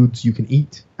foods you can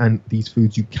eat and these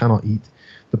foods you cannot eat.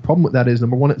 The problem with that is,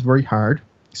 number one, it's very hard,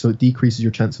 so it decreases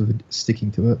your chance of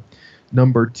sticking to it.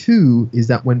 Number two is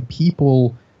that when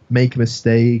people make a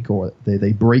mistake, or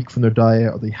they break from their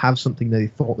diet, or they have something they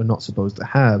thought they're not supposed to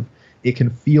have, it can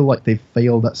feel like they've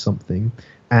failed at something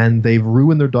and they've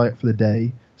ruined their diet for the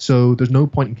day. So there's no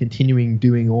point in continuing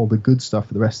doing all the good stuff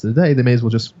for the rest of the day. They may as well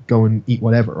just go and eat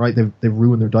whatever, right? They've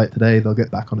ruined their diet today. They'll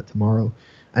get back on it tomorrow.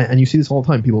 And you see this all the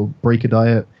time. People break a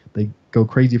diet, they go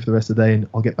crazy for the rest of the day, and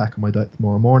I'll get back on my diet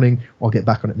tomorrow morning, or I'll get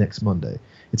back on it next Monday.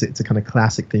 It's a kind of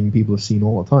classic thing people have seen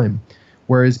all the time.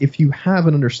 Whereas if you have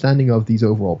an understanding of these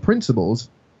overall principles,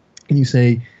 and you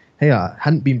say, hey, I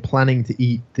hadn't been planning to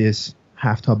eat this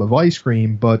half tub of ice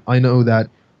cream, but I know that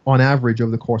on average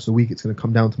over the course of a week, it's going to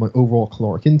come down to my overall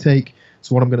caloric intake.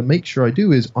 So what I'm going to make sure I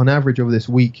do is, on average over this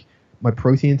week, my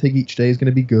protein intake each day is going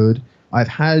to be good. I've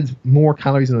had more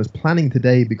calories than I was planning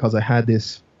today because I had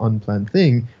this unplanned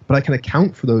thing, but I can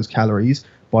account for those calories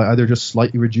by either just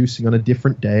slightly reducing on a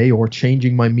different day or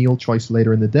changing my meal choice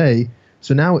later in the day.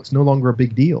 So now it's no longer a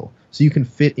big deal. So you can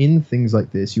fit in things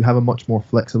like this. You have a much more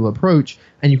flexible approach,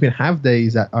 and you can have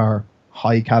days that are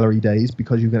high calorie days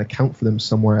because you can account for them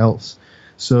somewhere else.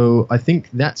 So I think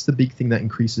that's the big thing that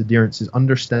increases adherence, is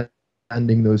understanding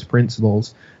those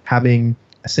principles, having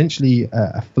essentially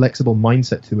a flexible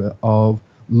mindset to it of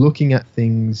looking at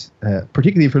things,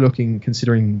 particularly if you're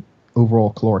considering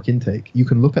overall caloric intake. You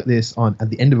can look at this at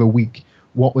the end of a week.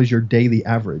 What was your daily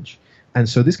average? And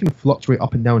so this can fluctuate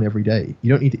up and down every day.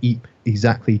 You don't need to eat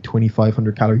exactly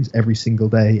 2,500 calories every single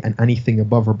day, and anything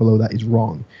above or below that is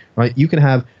wrong, right? You can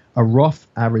have a rough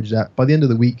average that by the end of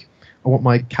the week, I want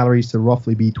my calories to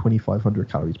roughly be 2,500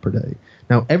 calories per day.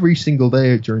 Now, every single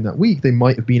day during that week, they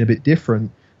might have been a bit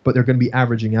different, but they're going to be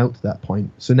averaging out to that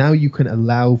point. So now you can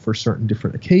allow for certain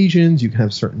different occasions. You can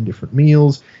have certain different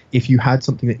meals. If you had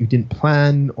something that you didn't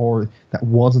plan or that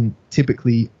wasn't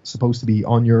typically supposed to be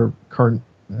on your current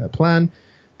plan,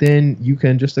 then you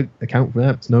can just account for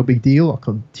that. It's no big deal. I'll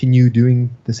continue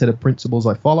doing the set of principles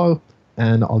I follow,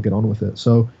 and I'll get on with it.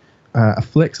 So a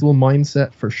flexible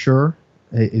mindset for sure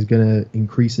is going to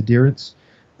increase adherence.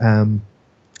 And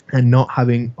not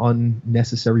having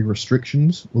unnecessary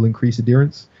restrictions will increase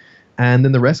adherence. And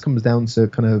then the rest comes down to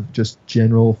kind of just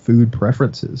general food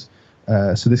preferences.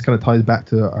 So this kind of ties back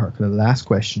to our kind of last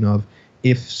question of,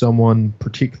 if someone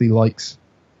particularly likes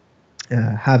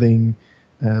having,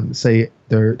 say,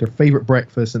 their favorite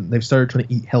breakfast, and they've started trying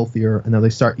to eat healthier, and now they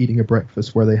start eating a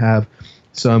breakfast where they have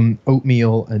some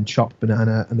oatmeal and chopped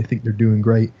banana, and they think they're doing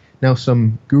great. Now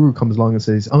some guru comes along and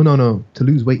says, oh, no, to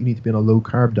lose weight, you need to be on a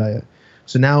low-carb diet.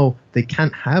 So now they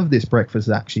can't have this breakfast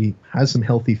that actually has some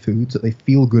healthy foods that they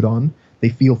feel good on. They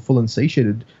feel full and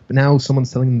satiated, but now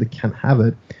someone's telling them they can't have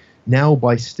it. Now,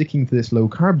 by sticking to this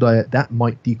low-carb diet, that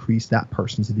might decrease that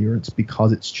person's adherence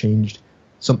because it's changed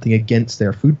something against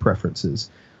their food preferences.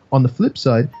 On the flip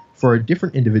side, for a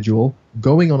different individual,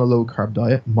 going on a low-carb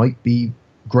diet might be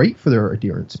great for their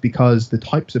adherence because the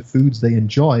types of foods they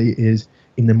enjoy is,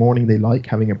 in the morning they like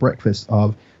having a breakfast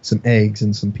of some eggs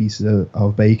and some pieces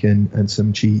of bacon and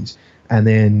some cheese. And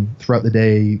then throughout the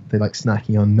day, they like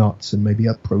snacking on nuts and maybe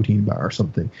a protein bar or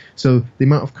something. So the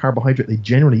amount of carbohydrate they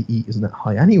generally eat isn't that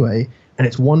high anyway. And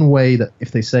it's one way that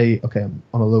if they say, okay, I'm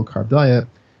on a low carb diet,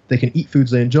 they can eat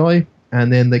foods they enjoy,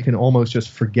 and then they can almost just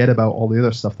forget about all the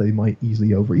other stuff they might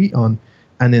easily overeat on.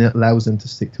 And then it allows them to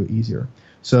stick to it easier.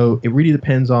 So it really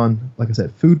depends on, like I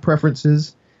said, food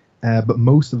preferences, but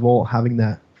most of all, having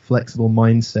that flexible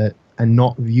mindset and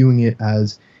not viewing it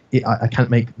as, I can't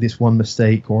make this one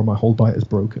mistake or my whole diet is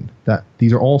broken. That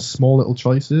these are all small little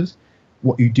choices.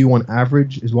 What you do on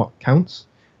average is what counts,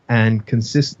 and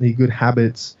consistently good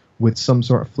habits with some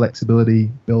sort of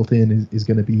flexibility built in is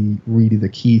going to be really the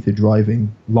key to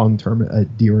driving long-term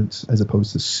adherence as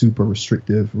opposed to super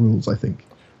restrictive rules, I think.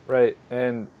 Right.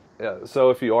 And so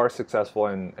if you are successful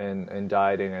in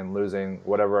dieting and losing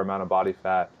whatever amount of body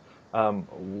fat,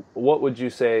 what would you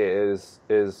say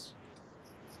is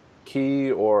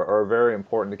key or very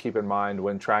important to keep in mind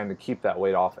when trying to keep that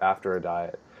weight off after a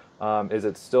diet? Is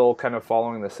it still kind of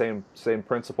following the same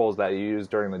principles that you use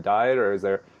during the diet, or is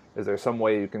there some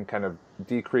way you can kind of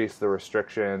decrease the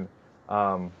restriction,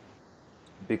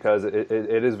 because it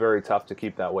is very tough to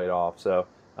keep that weight off? So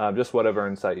just whatever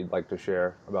insight you'd like to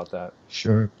share about that.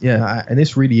 Sure. Yeah, and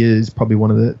this really is probably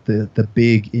one of the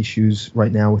big issues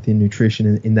right now within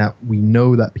nutrition, in that we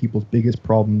know that people's biggest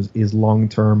problems is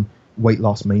long-term weight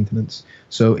loss maintenance.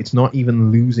 So it's not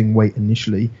even losing weight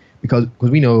initially, because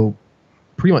we know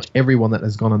pretty much everyone that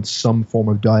has gone on some form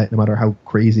of diet, no matter how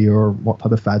crazy or what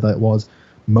type of fad diet it was,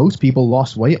 most people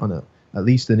lost weight on it, at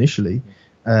least initially.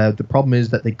 The problem is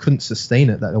that they couldn't sustain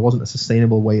it, that it wasn't a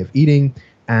sustainable way of eating,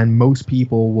 and most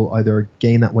people will either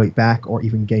gain that weight back or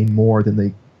even gain more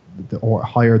than or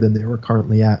higher than they were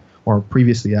currently at or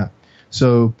previously at.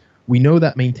 So we know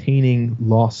that maintaining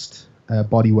lost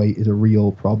body weight is a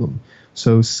real problem.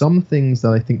 So some things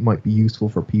that I think might be useful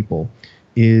for people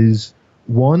is,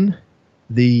 one,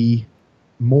 the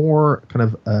more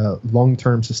kind of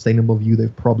long-term sustainable view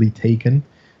they've probably taken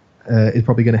is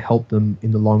probably going to help them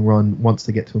in the long run once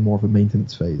they get to a more of a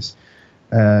maintenance phase.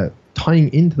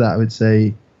 Tying into that, I would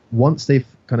say, once they've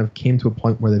kind of came to a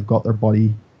point where they've got their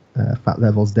body fat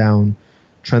levels down,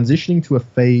 transitioning to a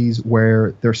phase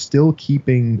where they're still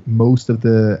keeping most of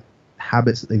the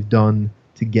habits that they've done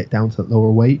to get down to that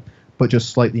lower weight, but just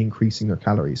slightly increasing their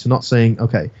calories. So not saying,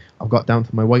 okay, I've got down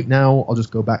to my weight now, I'll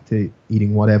just go back to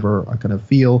eating whatever I kind of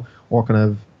feel, or kind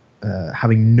of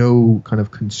having no kind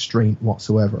of constraint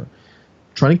whatsoever.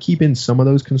 Trying to keep in some of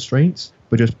those constraints,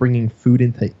 but just bringing food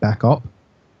intake back up.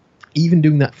 Even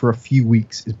doing that for a few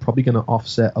weeks is probably going to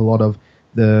offset a lot of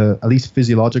the, at least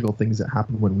physiological things that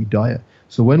happen when we diet.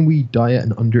 So when we diet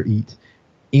and undereat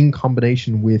in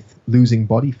combination with losing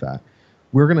body fat,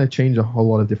 we're going to change a whole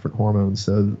lot of different hormones.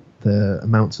 So the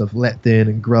amounts of leptin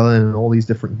and ghrelin and all these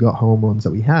different gut hormones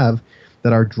that we have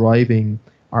that are driving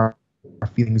our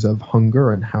feelings of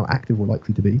hunger and how active we're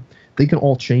likely to be, they can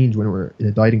all change when we're in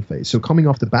a dieting phase. So coming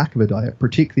off the back of a diet,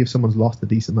 particularly if someone's lost a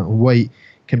decent amount of weight,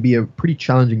 can be a pretty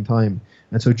challenging time.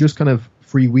 And so just kind of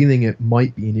freewheeling it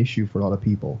might be an issue for a lot of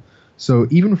people. So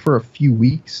even for a few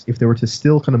weeks, if they were to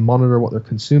still kind of monitor what they're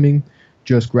consuming,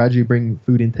 just gradually bring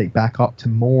food intake back up to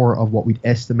more of what we'd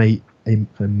estimate a kind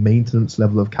of maintenance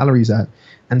level of calories at,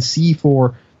 and see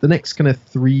for the next kind of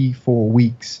 3-4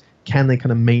 weeks, can they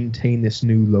kind of maintain this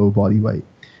new low body weight?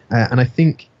 And I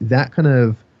think that kind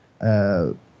of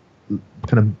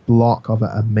block of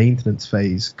a maintenance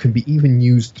phase can be even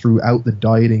used throughout the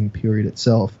dieting period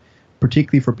itself,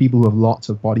 particularly for people who have lots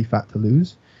of body fat to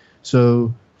lose.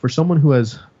 So for someone who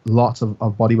has lots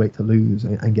of body weight to lose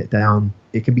and get down,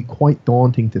 it can be quite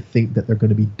daunting to think that they're going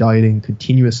to be dieting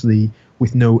continuously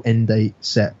with no end date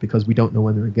set, because we don't know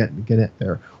when they're going to get it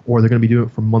there, or they're going to be doing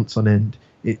it for months on end.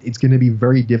 It's going to be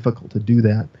very difficult to do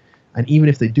that. And even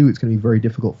if they do, it's going to be very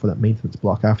difficult for that maintenance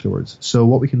block afterwards. So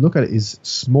what we can look at is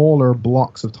smaller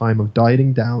blocks of time of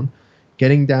dieting down,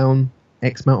 getting down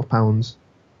X amount of pounds,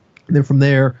 and then from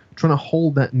there, trying to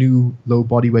hold that new low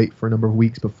body weight for a number of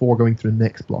weeks before going through the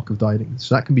next block of dieting.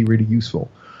 So that can be really useful.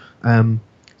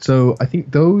 So I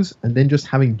think those, and then just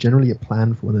having generally a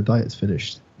plan for when the diet's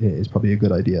finished is probably a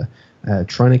good idea.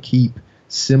 Trying to keep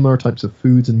similar types of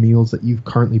foods and meals that you've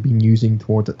currently been using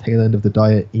towards the tail end of the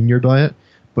diet in your diet,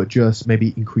 but just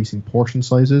maybe increasing portion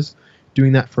sizes.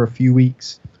 Doing that for a few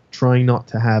weeks, trying not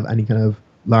to have any kind of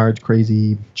large,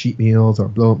 crazy cheat meals or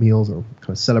blow-up meals or kind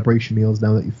of celebration meals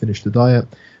now that you've finished the diet,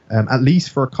 at least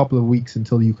for a couple of weeks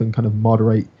until you can kind of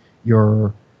moderate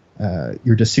your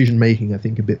decision making, I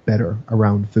think, a bit better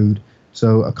around food.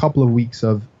 So a couple of weeks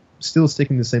of still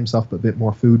sticking to the same stuff but a bit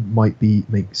more food might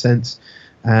make sense.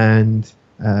 And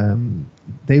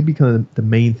they'd be kind of the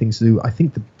main things to do. I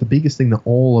think the biggest thing that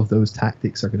all of those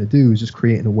tactics are going to do is just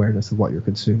create an awareness of what you're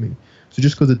consuming. So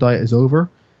just because the diet is over,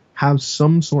 have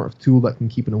some sort of tool that can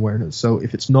keep an awareness. So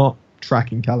if it's not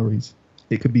tracking calories,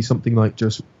 it could be something like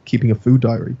just keeping a food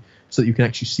diary, so that you can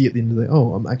actually see at the end of the day,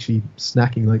 oh, I'm actually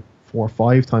snacking like 4 or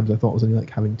 5 times. I thought I was only like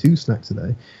having 2 snacks a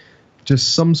day.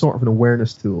 Just some sort of an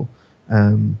awareness tool.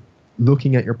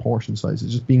 Looking at your portion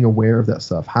sizes, just being aware of that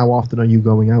stuff. How often are you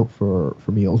going out for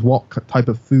meals? What type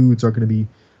of foods are going to be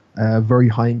very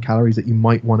high in calories that you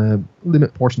might want to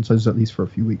limit portion sizes at least for a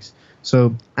few weeks?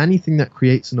 So anything that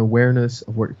creates an awareness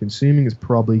of what you're consuming is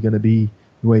probably going to be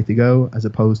the way to go, as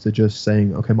opposed to just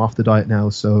saying, okay, I'm off the diet now,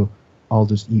 so I'll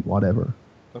just eat whatever.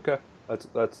 Okay,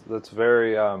 that's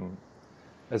very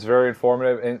it's very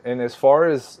informative. And as far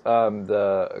as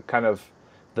the kind of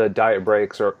the diet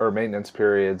breaks or maintenance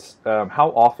periods,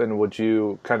 how often would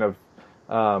you kind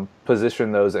of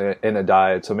position those in a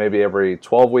diet? So maybe every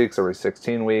 12 weeks, every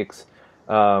 16 weeks.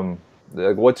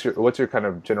 What's your kind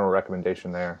of general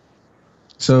recommendation there?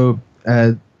 So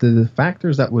the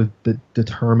factors that would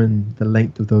determine the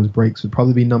length of those breaks would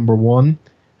probably be, number one,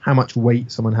 how much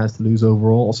weight someone has to lose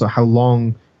overall. Also, how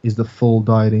long is the full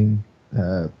dieting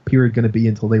period going to be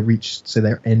until they reach, say,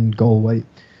 their end goal weight?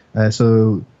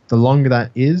 So the longer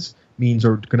that is, means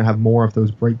they're going to have more of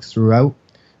those breaks throughout.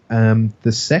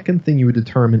 The second thing you would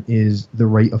determine is the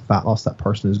rate of fat loss that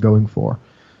person is going for.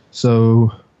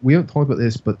 So we don't talk about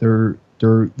this, but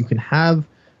you can have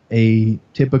a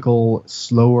typical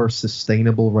slower,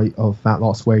 sustainable rate of fat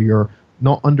loss where you're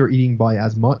not under eating by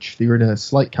as much. You're in a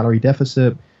slight calorie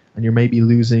deficit, and you're maybe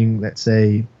losing, let's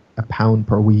say, a pound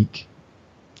per week,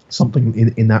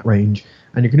 something in that range,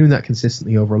 and you're doing that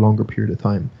consistently over a longer period of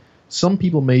time. Some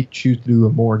people may choose to do a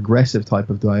more aggressive type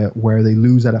of diet where they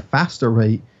lose at a faster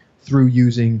rate through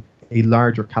using a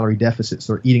larger calorie deficit,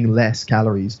 so they're eating less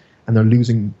calories and they're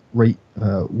losing weight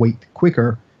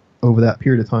quicker over that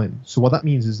period of time. So what that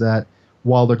means is that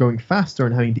while they're going faster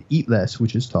and having to eat less,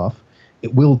 which is tough,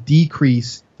 it will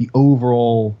decrease the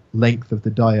overall length of the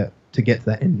diet to get to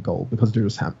that end goal because they're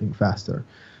just happening faster.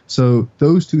 So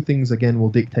those two things, again, will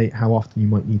dictate how often you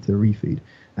might need to refeed.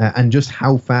 And just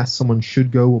how fast someone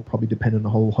should go will probably depend on a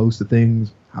whole host of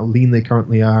things. How lean they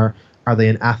currently are they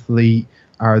an athlete?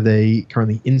 Are they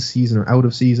currently in season or out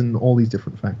of season? All these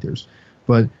different factors.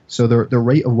 But so the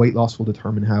rate of weight loss will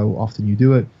determine how often you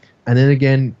do it. And then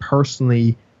again,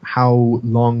 personally, how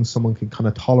long someone can kind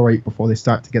of tolerate before they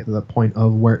start to get to the point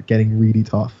of where it's getting really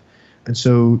tough. And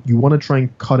so you want to try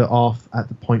and cut it off at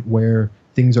the point where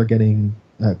things are getting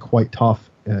quite tough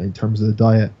in terms of the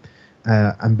diet,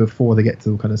 and before they get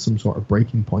to kind of some sort of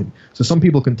breaking point. So some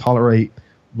people can tolerate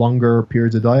longer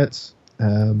periods of diets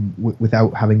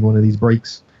without having one of these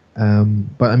breaks.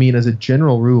 But I mean, as a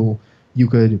general rule, you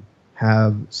could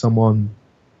have someone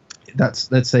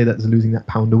let's say that's losing that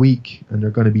pound a week, and they're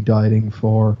going to be dieting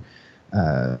for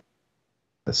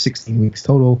 16 weeks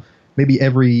total. Maybe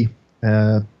every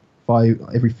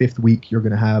fifth week you're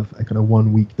going to have a kind of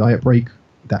 1 week diet break.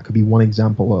 That could be one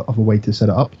example of a way to set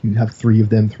it up. You have 3 of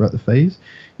them throughout the phase.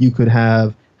 You could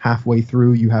have halfway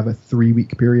through, you have a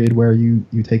 3-week period where you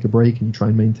take a break and you try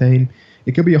and maintain.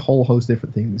 It could be a whole host of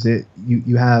different things.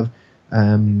 You have,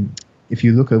 if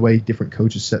you look at the way different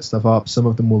coaches set stuff up, some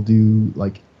of them will do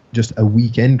like just a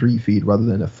weekend refeed rather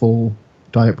than a full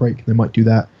diet break. They might do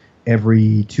that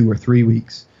every 2 or 3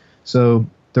 weeks. So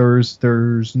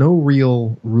there's no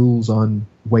real rules on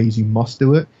ways you must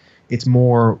do it. It's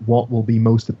more what will be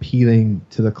most appealing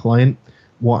to the client.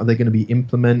 What are they going to be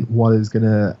implement? What is going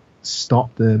to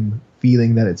stop them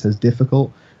feeling that it's as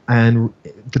difficult? And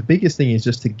the biggest thing is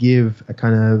just to give a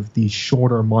kind of these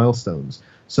shorter milestones.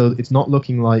 So it's not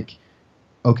looking like,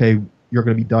 okay, you're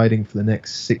going to be dieting for the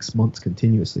next 6 months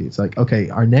continuously. It's like, okay,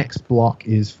 our next block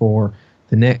is for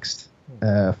the next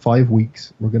 5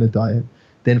 weeks. We're going to diet.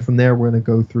 Then from there, we're going to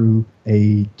go through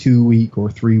a 2-week or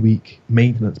 3-week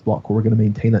maintenance block where we're going to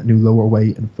maintain that new lower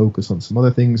weight and focus on some other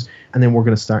things. And then we're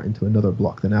going to start into another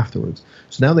block then afterwards.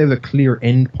 So now they have a clear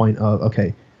end point of,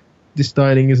 okay, this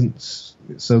dieting isn't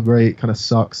so great, kind of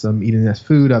sucks. I'm eating less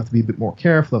food. I have to be a bit more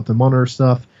careful. I have to monitor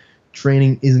stuff.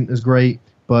 Training isn't as great,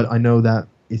 but I know that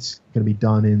it's going to be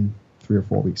done in 3 or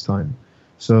 4 weeks' time.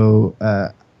 So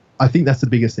I think that's the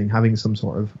biggest thing, having some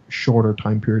sort of shorter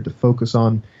time period to focus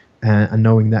on, and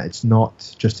knowing that it's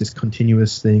not just this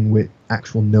continuous thing with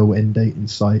actual no end date in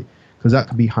sight, because that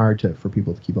could be hard for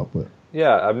people to keep up with.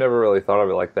 Yeah, I've never really thought of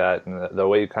it like that. And the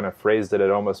way you kind of phrased it, it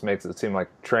almost makes it seem like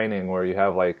training, where you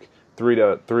have like 3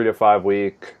 to 5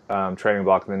 week training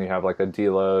block, and then you have like a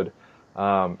deload.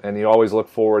 And you always look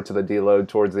forward to the deload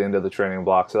towards the end of the training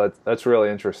block. So that's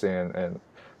really interesting, and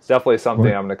it's definitely something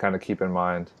I'm going to kind of keep in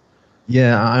mind.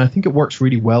 Yeah, I think it works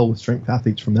really well with strength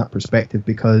athletes from that perspective,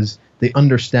 because they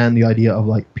understand the idea of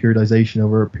like periodization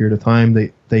over a period of time.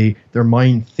 Their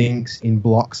mind thinks in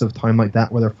blocks of time like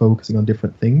that, where they're focusing on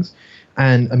different things.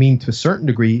 And I mean, to a certain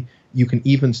degree, you can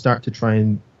even start to try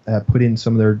and put in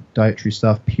some of their dietary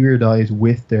stuff, periodize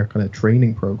with their kind of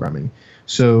training programming.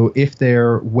 So if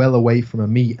they're well away from a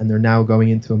meet and they're now going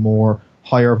into a more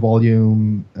higher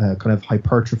volume, kind of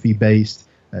hypertrophy based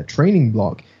training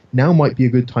block, now might be a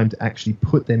good time to actually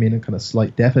put them in a kind of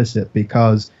slight deficit,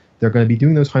 because they're going to be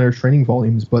doing those higher training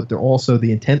volumes, but they're also,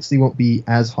 the intensity won't be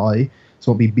as high,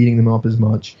 so won't be beating them up as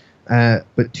much.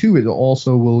 But two, it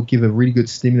also will give a really good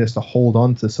stimulus to hold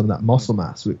on to some of that muscle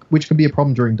mass, which can be a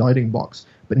problem during dieting blocks.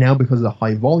 But now, because of the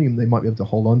high volume, they might be able to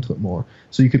hold on to it more.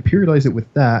 So you could periodize it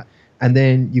with that, and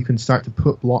then you can start to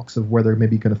put blocks of where they're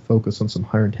maybe going to focus on some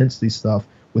higher intensity stuff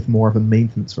with more of a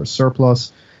maintenance or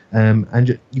surplus.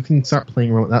 And you can start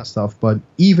playing around with that stuff. But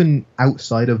even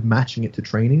outside of matching it to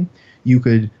training, you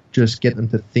could just get them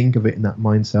to think of it in that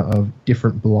mindset of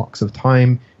different blocks of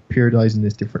time, periodizing in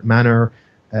this different manner.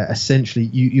 Essentially,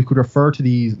 you could refer to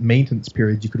these maintenance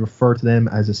periods, you could refer to them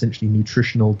as essentially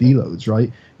nutritional deloads,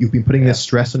 right? You've been putting this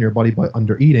stress on your body by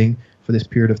under-eating for this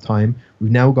period of time.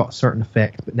 We've now got a certain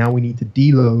effect, but now we need to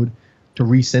deload to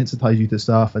resensitize you to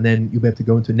stuff, and then you'll be able to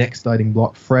go into next dieting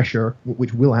block fresher,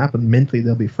 which will happen. Mentally,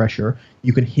 they'll be fresher.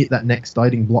 You can hit that next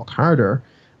dieting block harder,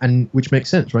 and which makes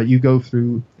sense, right? You go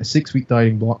through a 6-week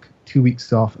dieting block, 2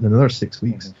 weeks off, and another 6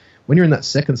 weeks. Mm-hmm. When you're in that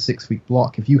second 6-week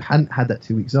block, if you hadn't had that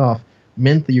 2 weeks off,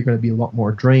 mentally you're going to be a lot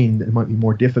more drained. It might be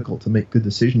more difficult to make good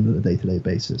decisions on a day-to-day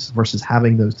basis versus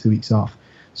having those 2 weeks off.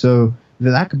 So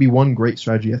that could be one great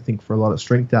strategy, I think, for a lot of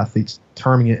strength athletes,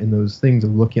 terming it in those things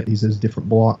of looking at these as different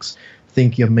blocks,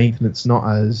 thinking of maintenance not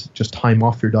as just time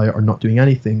off your diet or not doing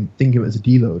anything. Think of it as a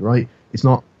deload, right? It's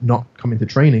not coming to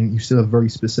training. You still have very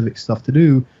specific stuff to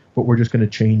do, but we're just going to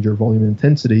change your volume and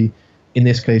intensity. In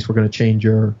this case, we're going to change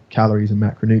your calories and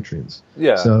macronutrients.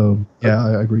 Yeah. So, yeah,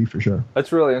 I agree for sure.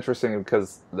 That's really interesting,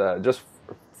 because just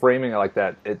framing it like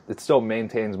that, it still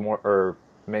maintains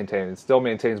it still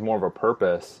maintains more of a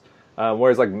purpose.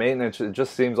 Whereas like maintenance, it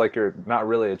just seems like you're not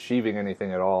really achieving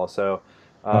anything at all. So,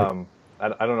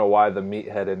 I don't know why the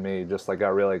meathead in me just like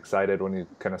got really excited when you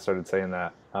kind of started saying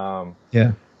that.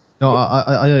 Yeah. No,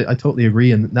 But I totally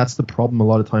agree, and that's the problem a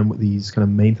lot of time with these kind of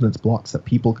maintenance blocks, that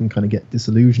people can kind of get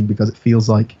disillusioned because it feels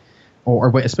like,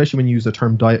 or especially when you use the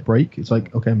term diet break, it's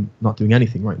like, okay, I'm not doing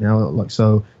anything right now, like,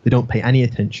 so they don't pay any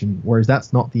attention. Whereas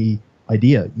that's not the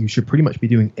idea. You should pretty much be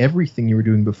doing everything you were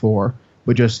doing before,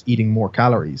 but just eating more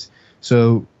calories.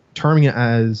 So terming it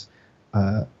as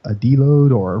a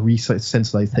deload or a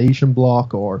resensitization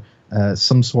block or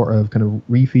some sort of kind of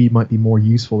refeed might be more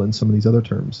useful than some of these other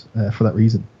terms for that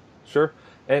reason. sure,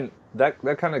 and that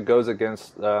kind of goes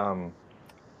against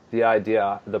the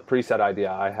idea, the preset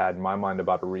idea I had in my mind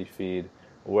about a refeed,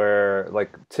 where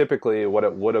like typically what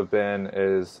it would have been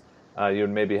is you would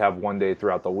maybe have one day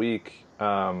throughout the week.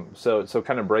 So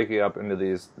kind of breaking up into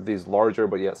these larger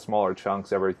but yet smaller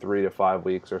chunks every 3 to 5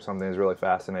 weeks or something is really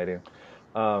fascinating.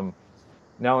 Um,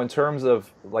 Now, in terms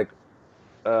of like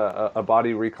a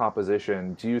body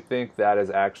recomposition, do you think that is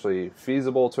actually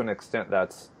feasible to an extent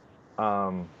that's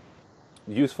um,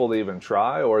 useful to even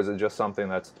try, or is it just something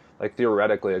that's like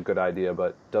theoretically a good idea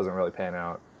but doesn't really pan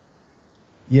out?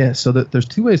 Yeah, so there's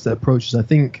two ways to approach this. I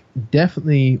think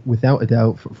definitely, without a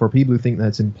doubt, for people who think that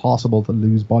it's impossible to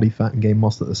lose body fat and gain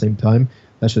muscle at the same time,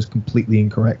 that's just completely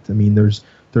incorrect. I mean, there's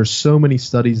so many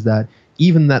studies that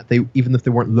even if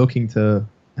they weren't looking to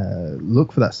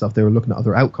look for that stuff, they were looking at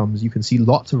other outcomes. You can see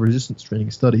lots of resistance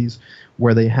training studies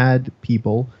where they had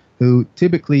people who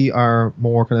typically are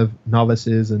more kind of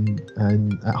novices and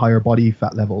at higher body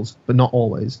fat levels, but not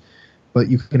always. But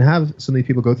you can have some of these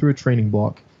people go through a training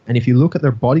block, and if you look at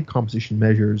their body composition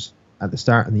measures at the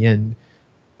start and the end,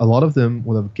 a lot of them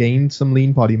will have gained some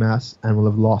lean body mass and will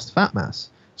have lost fat mass.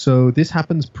 So this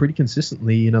happens pretty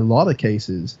consistently in a lot of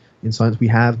cases in science. We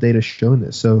have data showing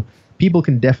this. So people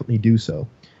can definitely do so.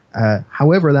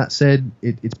 However, that said,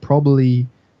 it's probably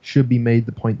should be made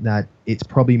the point that it's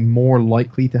probably more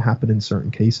likely to happen in certain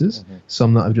cases,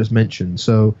 some that I've just mentioned.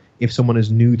 So if someone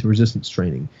is new to resistance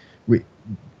training,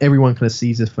 everyone kind of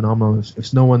sees this phenomenon.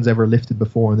 If no one's ever lifted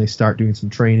before and they start doing some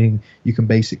training, you can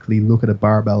basically look at a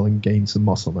barbell and gain some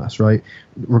muscle mass, right?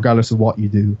 Regardless of what you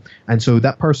do. And so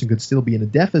that person could still be in a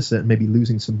deficit and maybe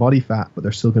losing some body fat, but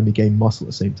they're still going to be gaining muscle at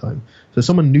the same time. So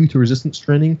someone new to resistance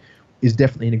training is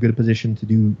definitely in a good position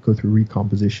to go through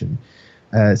recomposition.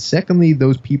 Secondly,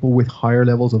 those people with higher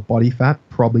levels of body fat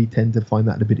probably tend to find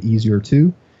that a bit easier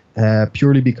too,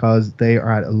 purely because they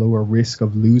are at a lower risk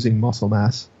of losing muscle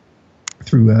mass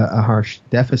through a harsh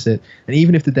deficit. And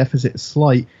even if the deficit is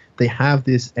slight, they have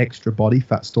this extra body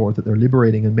fat stored that they're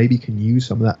liberating and maybe can use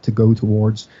some of that to go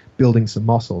towards building some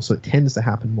muscle. So it tends to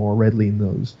happen more readily in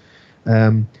those.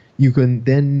 You can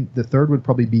then, the third would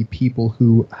probably be people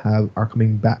who are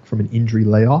coming back from an injury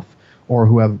layoff or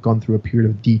who have gone through a period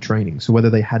of detraining. So whether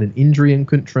they had an injury and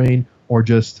couldn't train or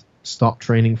just stopped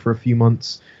training for a few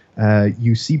months,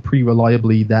 you see pretty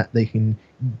reliably that they can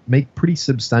make pretty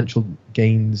substantial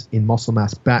gains in muscle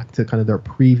mass back to kind of their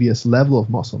previous level of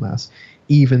muscle mass,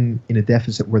 even in a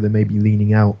deficit where they may be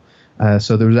leaning out.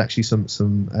 So there was actually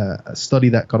a study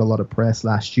that got a lot of press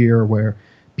last year where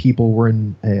people were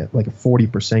in like a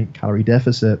 40% calorie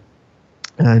deficit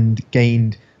and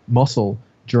gained muscle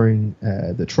during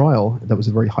the trial. That was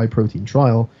a very high protein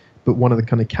trial. But one of the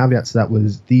kind of caveats to that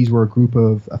was these were a group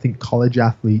of, I think, college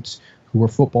athletes who were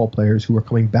football players who were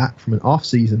coming back from an off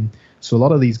season. So a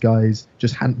lot of these guys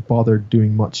just hadn't bothered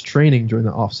doing much training during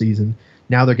the off season.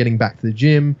 Now they're getting back to the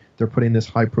gym. They're putting this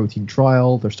high protein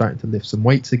trial. They're starting to lift some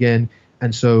weights again.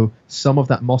 And so some of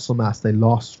that muscle mass they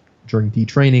lost during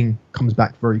detraining comes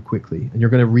back very quickly. And you're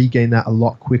going to regain that a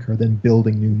lot quicker than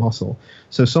building new muscle.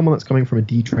 So someone that's coming from a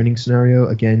detraining scenario,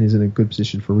 again, is in a good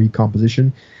position for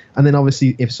recomposition. And then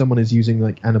obviously if someone is using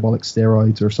like anabolic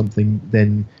steroids or something,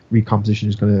 then recomposition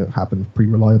is going to happen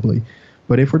pretty reliably.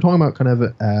 But if we're talking about kind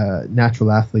of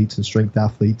natural athletes and strength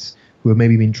athletes who have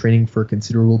maybe been training for a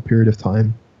considerable period of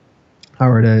time,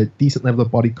 are at a decent level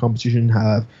of body composition,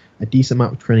 have a decent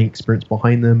amount of training experience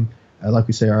behind them, like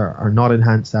we say, are not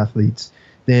enhanced athletes,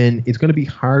 then it's going to be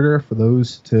harder for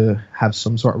those to have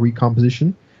some sort of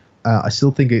recomposition. I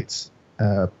still think it's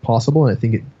possible, and I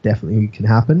think it definitely can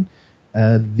happen.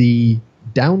 The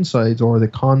downsides or the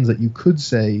cons that you could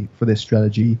say for this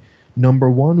strategy, number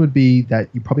one would be that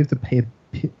you probably have to pay a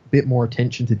bit more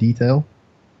attention to detail,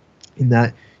 in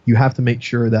that you have to make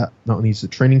sure that not only is the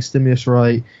training stimulus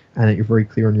right and that you're very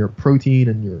clear on your protein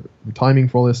and your timing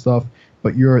for all this stuff,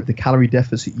 but the calorie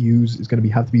deficit you use is going to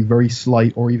have to be very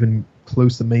slight or even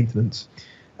close to maintenance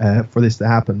for this to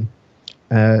happen.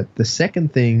 The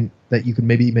second thing that you can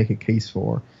maybe make a case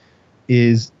for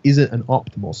is it an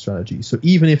optimal strategy? So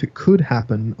even if it could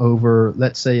happen over,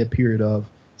 let's say, a period of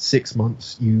 6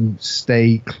 months, you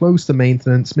stay close to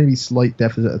maintenance, maybe slight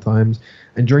deficit at times,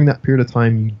 and during that period of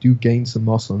time, you do gain some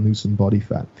muscle and lose some body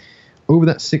fat. Over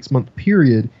that 6 month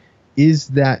period, is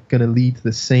that going to lead to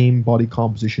the same body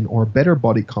composition or better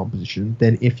body composition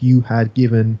than if you had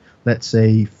given, let's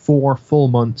say, 4 full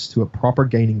months to a proper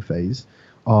gaining phase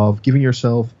of giving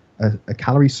yourself a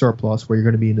calorie surplus where you're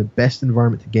going to be in the best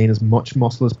environment to gain as much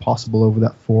muscle as possible over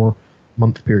that 4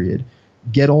 month period,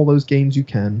 get all those gains you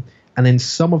can, and then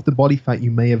some of the body fat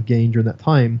you may have gained during that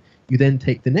time, you then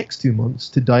take the next 2 months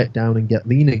to diet down and get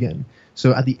lean again.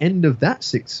 So at the end of that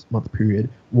 6 month period,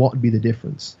 what would be the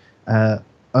difference?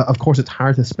 Of course, it's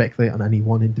hard to speculate on any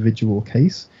one individual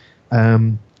case.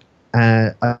 I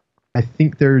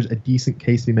think there's a decent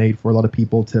case to be made for a lot of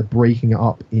people to breaking it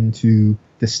up into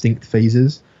distinct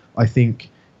phases. I think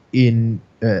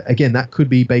again, that could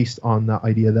be based on that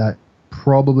idea that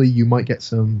probably you might get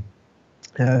some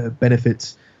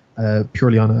benefits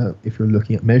purely on if you're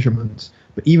looking at measurements.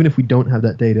 But even if we don't have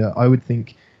that data, I would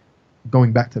think,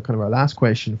 going back to kind of our last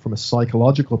question, from a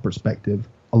psychological perspective,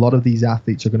 a lot of these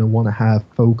athletes are going to want to have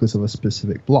focus of a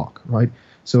specific block, right?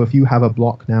 So if you have a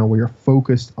block now where you're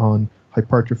focused on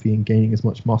hypertrophy and gaining as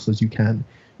much muscle as you can,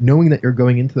 knowing that you're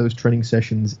going into those training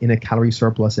sessions in a calorie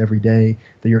surplus every day,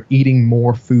 that you're eating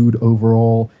more food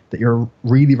overall, that you're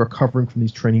really recovering from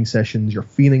these training sessions, you're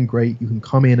feeling great, you can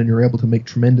come in and you're able to make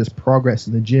tremendous progress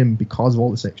in the gym because of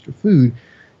all this extra food,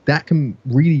 that can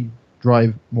really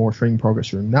drive more training progress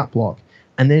during that block.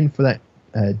 And then for that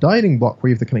dieting block where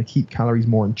you have to kind of keep calories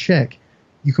more in check,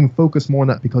 you can focus more on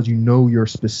that because you know you're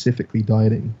specifically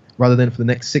dieting, rather than for the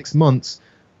next 6 months,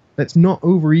 let's not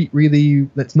overeat really,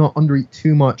 let's not undereat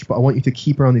too much, but I want you to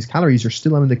keep around these calories. You're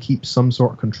still having to keep some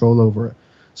sort of control over it.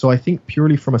 So I think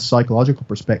purely from a psychological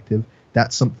perspective,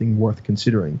 that's something worth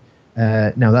considering.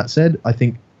 Now that said, I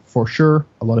think for sure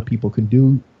a lot of people could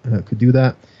do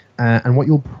that. And what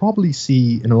you'll probably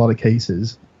see in a lot of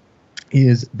cases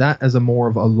is that as a more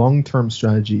of a long-term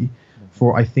strategy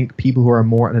for, I think, people who are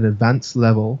more at an advanced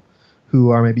level,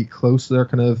 who are maybe close to their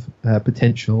kind of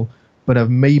potential, but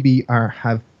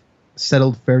have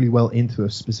settled fairly well into a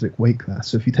specific weight class.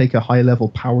 So if you take a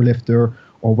high-level powerlifter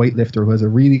or weightlifter who has a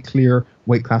really clear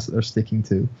weight class that they're sticking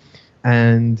to,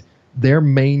 and their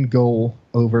main goal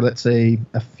over, let's say,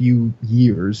 a few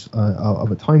years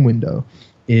of a time window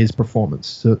is performance.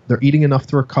 So they're eating enough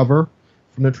to recover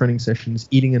from their training sessions,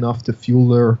 eating enough to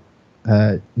fuel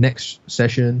their next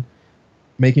session,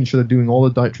 making sure they're doing all the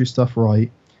dietary stuff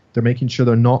right. They're making sure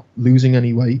they're not losing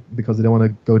any weight because they don't want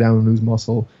to go down and lose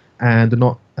muscle, and they're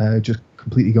not just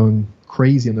completely going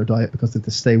crazy on their diet because they have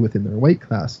to stay within their weight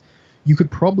class. You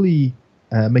could probably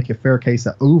make a fair case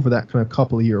that over that kind of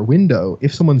couple of year window,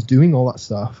 if someone's doing all that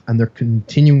stuff and they're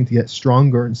continuing to get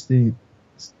stronger and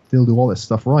still do all this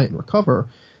stuff right and recover,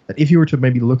 that if you were to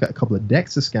maybe look at a couple of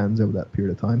DEXA scans over that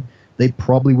period of time, they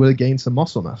probably would have gained some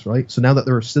muscle mass, right? So now that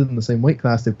they're still in the same weight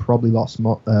class, they've probably lost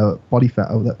body fat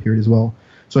over that period as well.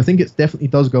 So I think it definitely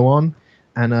does go on,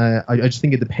 and I just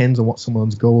think it depends on what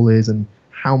someone's goal is and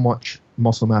how much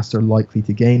muscle mass they're likely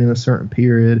to gain in a certain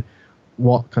period,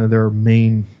 what kind of their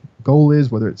main goal is,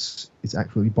 whether it's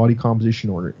actually body composition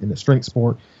or in a strength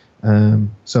sport.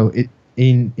 So it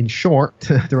in short,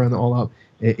 to round it all up,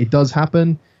 it does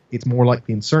happen. It's more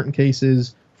likely in certain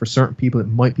cases. For certain people, it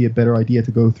might be a better idea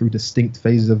to go through distinct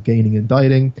phases of gaining and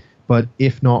dieting. But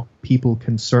if not, people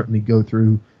can certainly go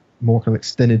through more kind of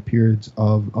extended periods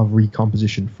of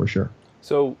recomposition for sure.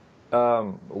 So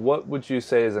what would you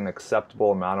say is an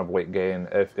acceptable amount of weight gain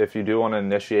if you do want to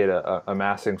initiate a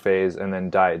massing phase and then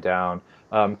diet down?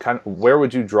 Where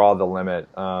would you draw the limit?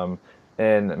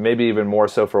 And maybe even more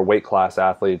so for weight class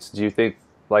athletes, do you think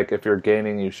like if you're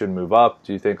gaining, you should move up?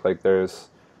 Do you think like there's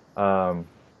like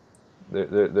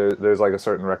a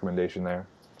certain recommendation there?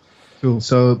 Cool.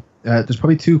 So there's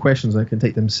probably two questions. I can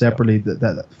take them separately.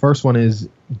 The first one is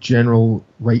general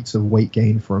rates of weight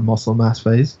gain for a muscle mass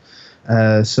phase.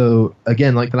 So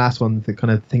again, like the last one, the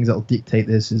kind of things that will dictate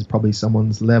this is probably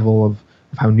someone's level of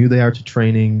how new they are to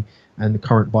training and the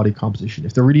current body composition.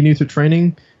 If they're really new to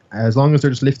training, as long as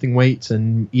they're just lifting weights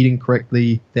and eating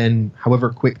correctly, then however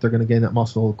quick they're going to gain that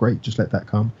muscle, great, just let that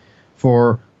come.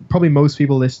 For probably most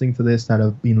people listening to this that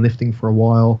have been lifting for a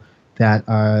while, that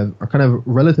are kind of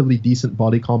relatively decent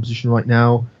body composition right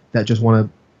now, that just want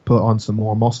to put on some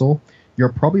more muscle, you're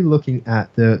probably looking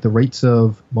at the rates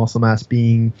of muscle mass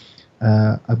being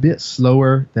a bit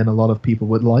slower than a lot of people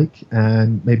would like,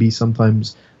 and maybe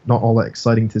sometimes not all that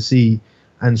exciting to see.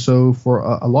 And so for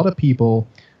a lot of people,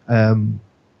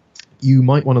 you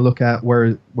might want to look at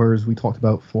whereas we talked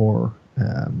about for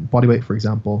body weight, for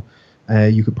example,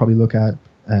 you could probably look at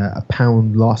a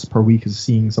pound loss per week as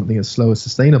seeing something as slow as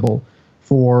sustainable.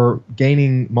 For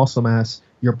gaining muscle mass,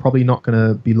 you're probably not going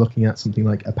to be looking at something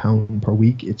like a pound per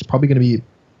week. It's probably going to be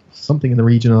something in the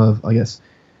region of, I guess,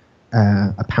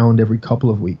 a pound every couple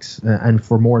of weeks. And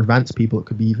for more advanced people, it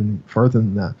could be even further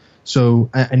than that. So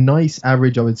a nice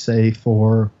average, I would say,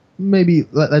 for maybe,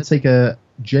 let's take a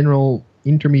general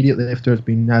intermediate lifter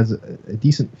has a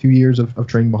decent few years of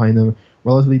training behind them,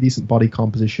 relatively decent body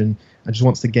composition, and just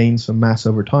wants to gain some mass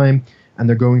over time. And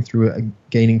they're going through a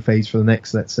gaining phase for the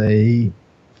next, let's say,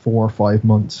 4 or 5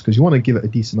 months, because you want to give it a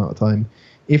decent amount of time.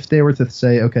 If they were to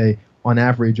say, okay, on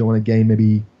average, I want to gain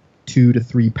maybe 2 to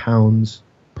 3 pounds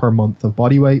per month of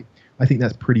body weight, I think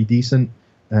that's pretty decent.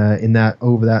 In that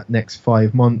over that next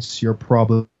 5 months, you're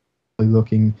probably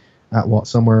looking at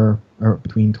somewhere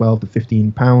between 12 to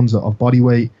 15 pounds of body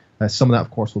weight. Some of that,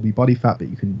 of course, will be body fat, but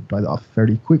you can dry that off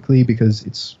fairly quickly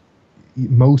because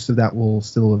most of that will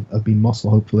still have been muscle,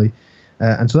 hopefully.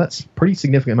 And so that's pretty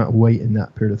significant amount of weight in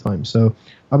that period of time. So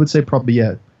I would say probably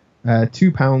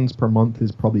 2 pounds per month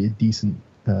is probably a decent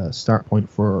start point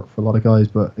for a lot of guys,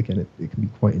 but again, it can be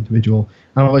quite individual,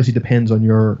 and obviously depends on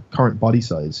your current body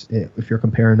size. If you're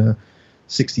comparing a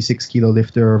 66 kilo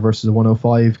lifter versus a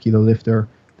 105 kilo lifter,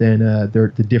 then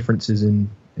the differences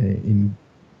in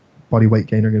body weight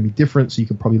gain are going to be different, so you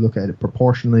can probably look at it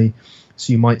proportionally.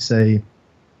 So you might say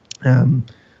I don't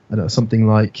know, something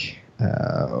like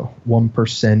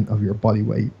 1% of your body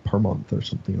weight per month or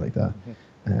something like that.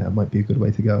 Might be a good way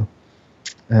to go.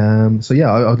 So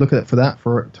yeah, I would look at it for that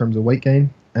for terms of weight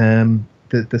gain.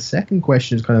 The second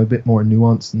question is kind of a bit more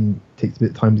nuanced and takes a bit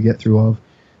of time to get through,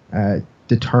 of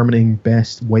determining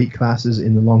best weight classes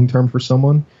in the long term for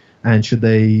someone, and should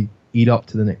they eat up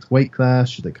to the next weight class,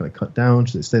 should they kind of cut down,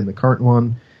 should they stay in the current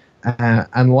one.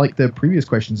 And like the previous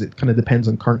questions, it kind of depends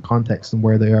on current context and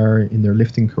where they are in their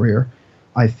lifting career.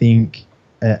 I think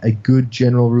a good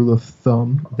general rule of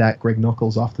thumb that Greg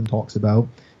Nuckols often talks about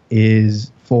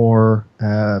is for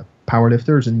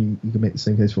powerlifters, and you can make the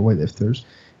same case for weightlifters,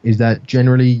 is that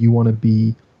generally you want to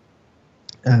be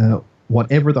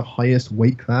whatever the highest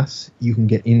weight class you can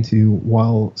get into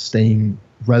while staying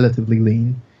relatively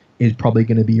lean is probably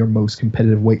going to be your most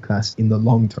competitive weight class in the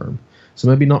long term. So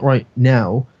maybe not right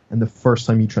now and the first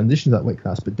time you transition to that weight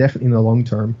class, but definitely in the long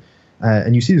term.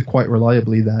 And you see this quite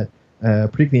reliably that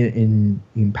particularly in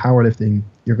powerlifting,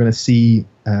 you're going to see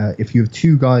if you have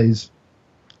two guys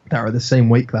that are the same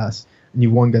weight class and you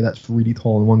have one guy that's really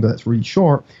tall and one guy that's really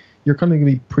short, you're kind of going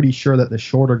to be pretty sure that the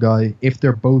shorter guy, if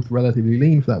they're both relatively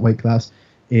lean for that weight class,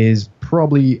 is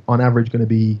probably on average going to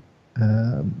be,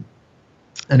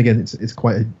 and again, it's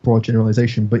quite a broad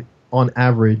generalization, but on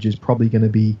average is probably going to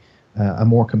be a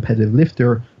more competitive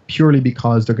lifter purely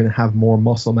because they're going to have more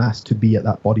muscle mass to be at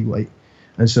that body weight.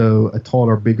 And so a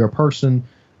taller, bigger person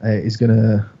is going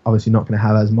to obviously not going to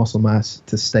have as muscle mass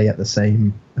to stay at the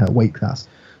same weight class.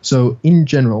 So in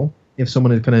general, if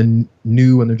someone is kind of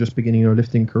new and they're just beginning their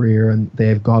lifting career and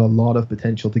they've got a lot of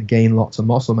potential to gain lots of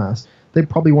muscle mass, they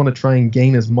probably want to try and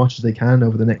gain as much as they can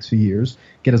over the next few years,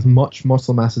 get as much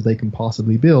muscle mass as they can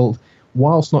possibly build,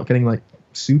 whilst not getting like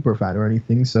super fat or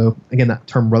anything. So again, that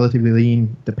term relatively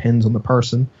lean depends on the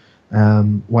person.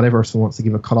 Whatever someone wants to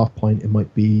give a cutoff point, it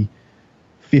might be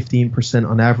 15%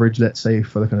 on average, let's say,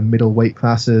 for the kind of middle weight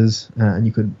classes, and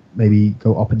you could maybe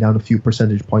go up and down a few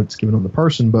percentage points given on the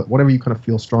person, but whatever you kind of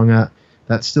feel strong at,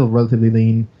 that's still relatively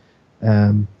lean.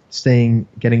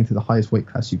 Getting to the highest weight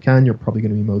class you can, you're probably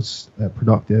going to be most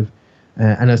productive.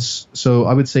 So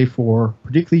I would say for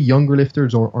particularly younger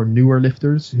lifters or newer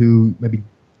lifters who maybe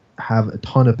have a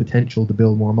ton of potential to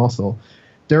build more muscle,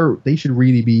 they should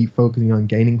really be focusing on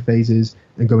gaining phases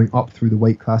and going up through the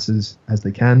weight classes as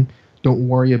they can. Don't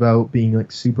worry about being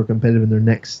like super competitive in their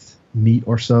next meet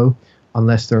or so,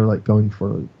 unless they're like going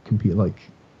for compete like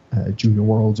junior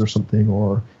worlds or something,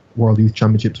 or world youth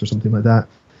championships or something like that.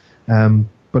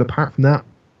 But apart from that,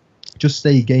 just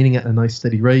stay gaining at a nice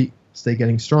steady rate, stay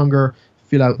getting stronger,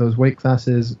 fill out those weight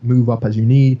classes, move up as you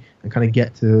need, and kind of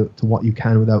get to what you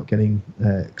can without getting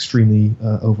extremely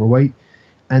overweight.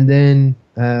 And then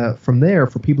from there,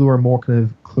 for people who are more kind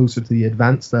of closer to the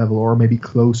advanced level, or maybe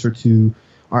closer to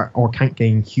or can't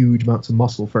gain huge amounts of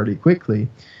muscle fairly quickly,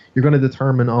 you're going to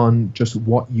determine on just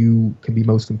what you can be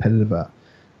most competitive at.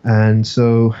 And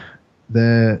so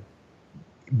going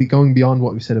beyond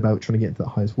what we said about trying to get into the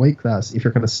highest weight class, if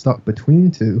you're kind of stuck between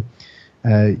two,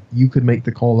 you could make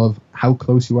the call of how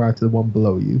close you are to the one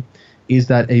below you. Is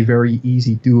that a very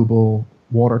easy, doable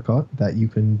water cut that you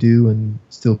can do and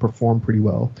still perform pretty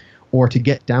well? Or to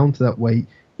get down to that weight,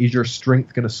 is your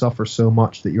strength going to suffer so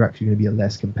much that you're actually going to be a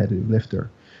less competitive lifter?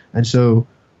 And so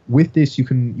with this, you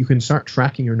can start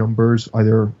tracking your numbers,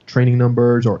 either training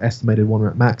numbers or estimated 1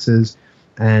 rep maxes,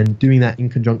 and doing that in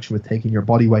conjunction with taking your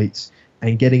body weights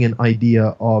and getting an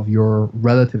idea of your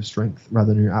relative strength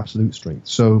rather than your absolute strength.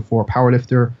 So for a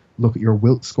powerlifter, look at your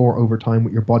Wilks score over time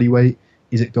with your body weight.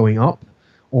 Is it going up?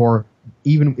 Or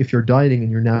even if you're dieting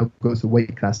and you're now goes to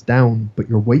weight class down, but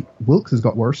your Wilks has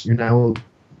got worse, you're now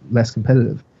less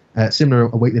competitive. Similar,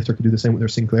 a weightlifter could do the same with their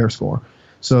Sinclair score.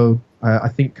 So I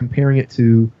think comparing it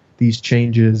to these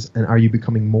changes and are you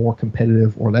becoming more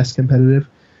competitive or less competitive,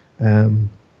 and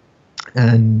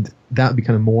that would be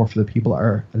kind of more for the people that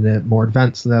are at a more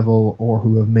advanced level or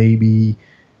who have maybe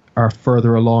are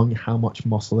further along how much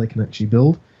muscle they can actually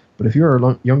build. But if you're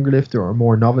a younger lifter or a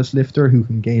more novice lifter who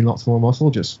can gain lots more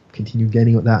muscle, just continue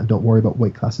gaining with that and don't worry about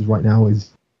weight classes right now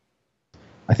is,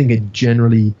 I think, a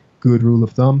generally good rule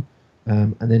of thumb.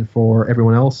 And then for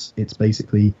everyone else, it's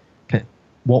basically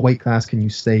what weight class can you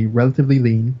stay relatively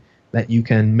lean, that you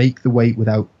can make the weight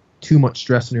without too much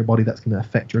stress on your body that's going to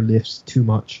affect your lifts too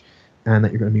much, and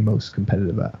that you're going to be most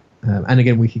competitive at. And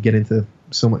again, we could get into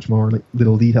so much more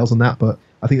little details on that, but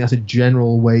I think that's a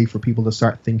general way for people to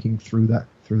start thinking through that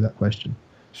question.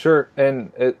 Sure.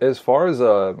 And as far as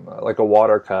a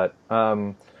water cut,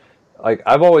 like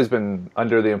I've always been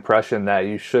under the impression that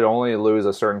you should only lose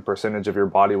a certain percentage of your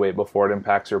body weight before it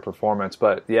impacts your performance.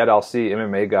 But yet I'll see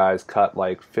MMA guys cut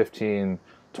like 15,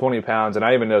 20 pounds. And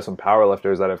I even know some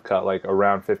powerlifters that have cut like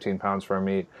around 15 pounds for a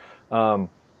meet.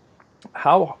 How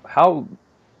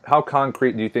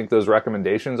concrete do you think those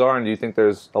recommendations are? And do you think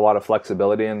there's a lot of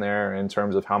flexibility in there in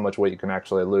terms of how much weight you can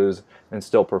actually lose and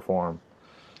still perform?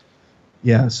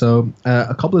 Yeah, so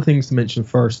a couple of things to mention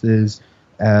first is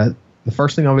the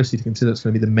first thing obviously to consider that's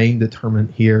going to be the main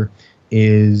determinant here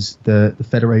is the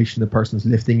federation the person's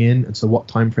lifting in, and so what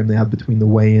time frame they have between the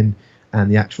weigh-in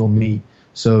and the actual meet.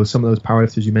 So some of those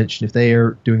powerlifters you mentioned, if they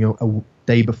are doing a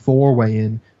day before weigh-in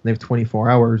and they have 24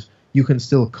 hours, you can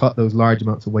still cut those large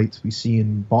amounts of weights we see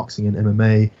in boxing and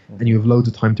MMA, and you have loads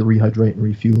of time to rehydrate and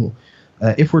refuel.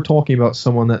 If we're talking about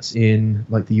someone that's in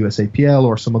like the USAPL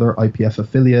or some other IPF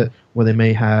affiliate where they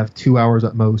may have 2 hours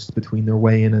at most between their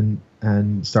weigh-in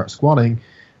and start squatting,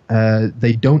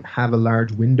 they don't have a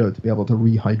large window to be able to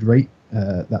rehydrate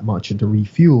that much and to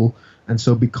refuel. And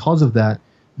so because of that,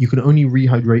 you can only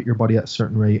rehydrate your body at a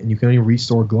certain rate and you can only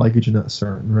restore glycogen at a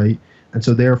certain rate. And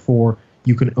so therefore,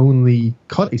 you can only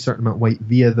cut a certain amount of weight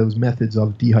via those methods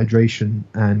of dehydration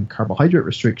and carbohydrate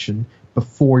restriction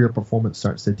before your performance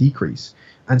starts to decrease.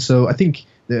 And so I think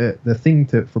the thing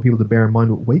for people to bear in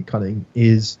mind with weight cutting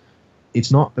is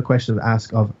it's not the question of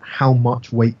ask of how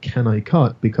much weight can I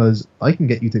cut, because I can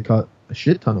get you to cut a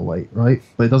shit ton of weight, right?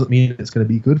 But it doesn't mean it's going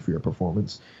to be good for your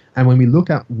performance. And when we look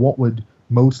at what would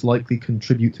most likely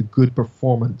contribute to good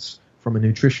performance from a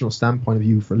nutritional standpoint of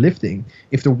view for lifting,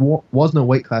 if there was no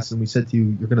weight class and we said to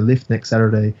you, you're going to lift next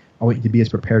Saturday, I want you to be as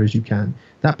prepared as you can,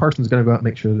 that person's going to go out and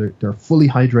make sure they're fully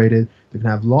hydrated, they're going to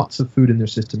have lots of food in their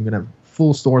system, they're going to have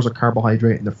full stores of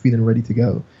carbohydrate, and they're feeling ready to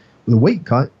go. With a weight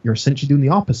cut, you're essentially doing the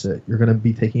opposite. You're going to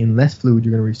be taking in less fluid,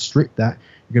 you're going to restrict that,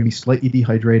 you're going to be slightly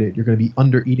dehydrated, you're going to be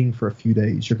under eating for a few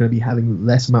days, you're going to be having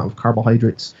less amount of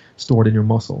carbohydrates stored in your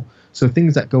muscle. So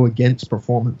things that go against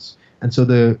performance. And so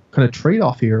the kind of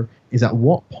trade-off here is at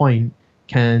what point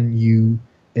can you,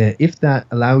 if that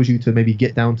allows you to maybe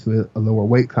get down to a lower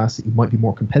weight class that you might be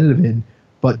more competitive in,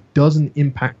 but doesn't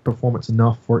impact performance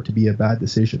enough for it to be a bad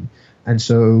decision. And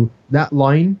so that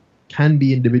line can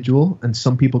be individual, and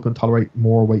some people can tolerate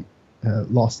more weight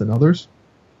loss than others.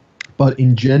 But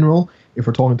in general, if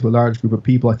we're talking to a large group of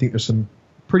people, I think there's some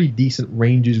pretty decent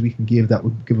ranges we can give that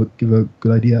would give a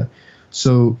good idea.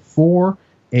 So for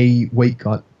a weight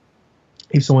cut,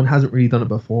 if someone hasn't really done it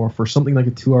before, for something like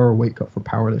a 2-hour weight cut for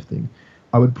powerlifting,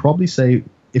 I would probably say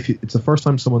if it's the first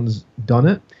time someone's done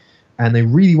it and they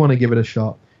really want to give it a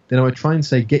shot, then I would try and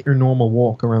say get your normal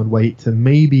walk around weight to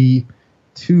maybe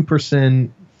 2%,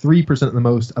 3% at the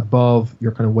most above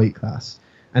your kind of weight class,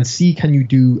 and see can you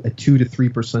do a 2 to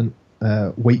 3%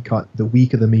 weight cut the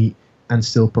week of the meet and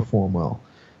still perform well.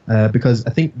 Because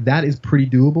I think that is pretty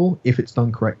doable if it's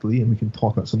done correctly, and we can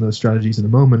talk about some of those strategies in a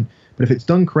moment. But if it's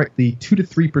done correctly, 2 to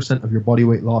 3% of your body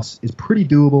weight loss is pretty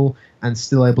doable and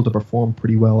still able to perform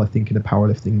pretty well, I think, in a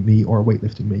powerlifting meet or a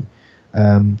weightlifting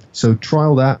meet. So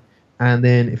trial that, and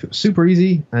then if it's super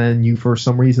easy and you for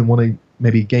some reason want to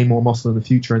maybe gain more muscle in the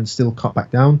future and still cut back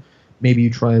down, maybe you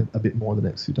try a bit more the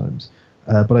next few times.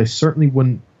 But I certainly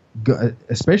wouldn't,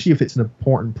 especially if it's an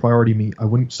important priority meet, I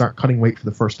wouldn't start cutting weight for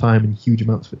the first time in huge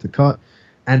amounts of it to cut.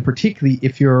 And particularly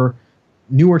if you're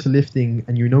newer to lifting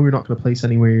and you know you're not going to place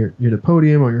anywhere near the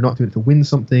podium or you're not doing it to win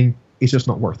something, it's just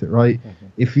not worth it, right? Mm-hmm.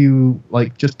 If you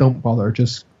just don't bother,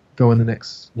 just go in the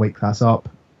next weight class up,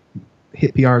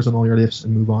 hit PRs on all your lifts,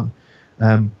 and move on.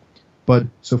 But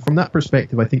so from that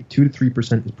perspective, I think 2 to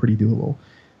 3% is pretty doable.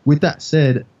 With that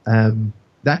said,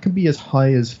 that can be as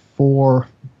high as 4,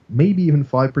 maybe even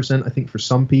 5%, I think, for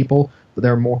some people, but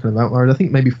there are more kind of outliers. I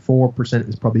think maybe 4%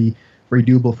 is probably very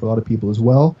doable for a lot of people as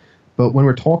well. But when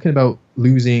we're talking about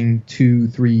losing 2,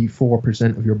 3,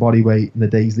 4% of your body weight in the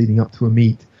days leading up to a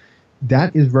meet,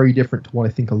 that is very different to what I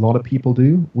think a lot of people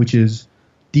do, which is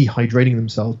dehydrating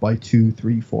themselves by 2,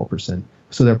 3, 4%.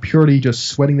 So they're purely just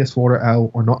sweating this water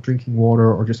out, or not drinking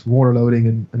water, or just water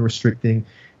loading and restricting,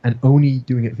 and only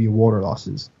doing it via water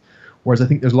losses. Whereas I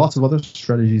think there's lots of other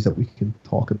strategies that we can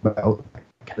talk about that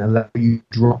can allow you to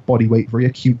drop body weight very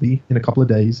acutely in a couple of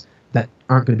days that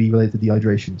aren't going to be related to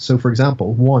dehydration. So for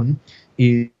example, one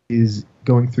is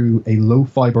going through a low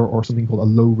fiber or something called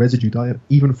a low residue diet,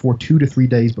 even for 2 to 3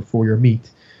 days before your meet.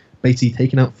 Basically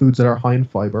taking out foods that are high in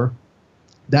fiber,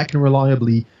 that can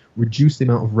reliably reduce the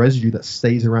amount of residue that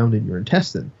stays around in your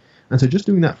intestine. And so just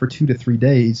doing that for 2 to 3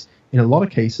 days, in a lot of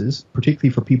cases,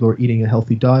 particularly for people who are eating a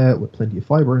healthy diet with plenty of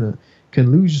fiber in it,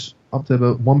 can lose up to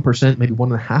about 1%, maybe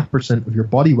 1.5% of your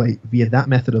body weight via that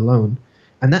method alone.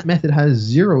 And that method has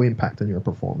zero impact on your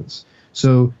performance.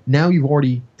 So now you've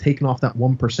already taken off that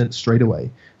 1% straight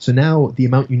away. So now the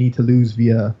amount you need to lose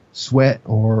via sweat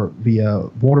or via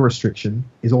water restriction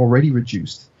is already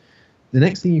reduced. The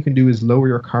next thing you can do is lower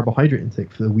your carbohydrate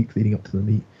intake for the week leading up to the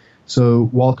meet. So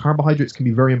while carbohydrates can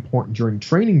be very important during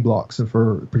training blocks and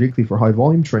particularly for high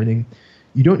volume training,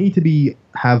 you don't need to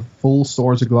have full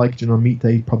stores of glycogen on meet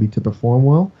day probably to perform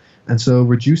well. And so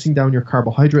reducing down your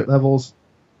carbohydrate levels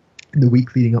in the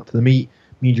week leading up to the meet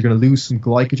means you're going to lose some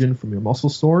glycogen from your muscle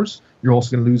stores. You're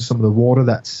also going to lose some of the water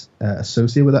that's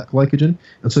associated with that glycogen.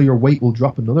 And so your weight will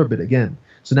drop another bit again.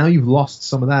 So now you've lost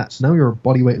some of that. So now your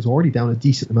body weight is already down a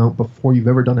decent amount before you've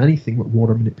ever done anything with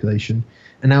water manipulation.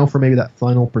 And now for maybe that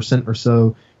final percent or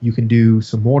so, you can do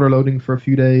some water loading for a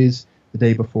few days. The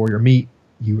day before your meet,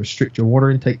 you restrict your water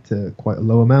intake to quite a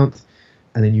low amount,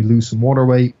 and then you lose some water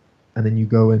weight, and then you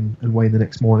go and weigh in the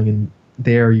next morning, and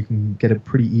there you can get a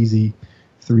pretty easy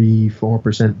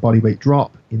 3-4% body weight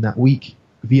drop in that week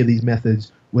via these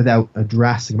methods without a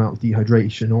drastic amount of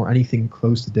dehydration or anything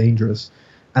close to dangerous.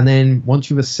 And then once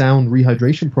you have a sound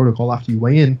rehydration protocol after you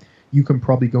weigh in, you can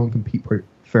probably go and compete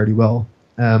fairly well.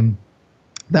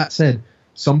 That said,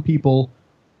 some people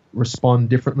respond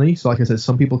differently. So like I said,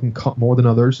 some people can cut more than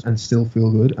others and still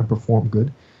feel good and perform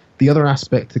good. The other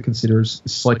aspect to consider is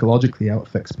psychologically how it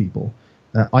affects people.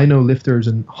 I know lifters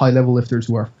and high-level lifters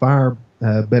who are far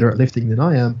better at lifting than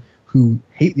I am, who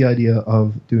hate the idea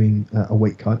of doing a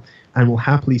weight cut and will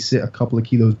happily sit a couple of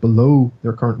kilos below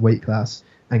their current weight class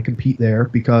and compete there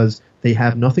because they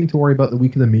have nothing to worry about the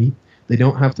week of the meet. They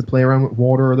don't have to play around with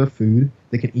water or their food.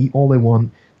 They can eat all they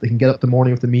want. They can get up the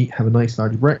morning of the meet, have a nice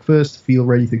large breakfast, feel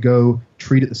ready to go,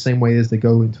 treat it the same way as they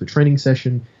go into a training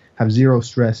session, have zero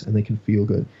stress, and they can feel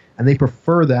good. And they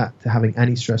prefer that to having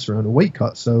any stress around a weight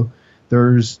cut. So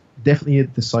there's definitely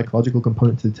the psychological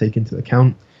component to take into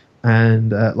account.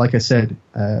 And like I said,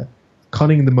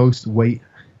 cutting the most weight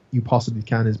you possibly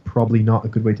can is probably not a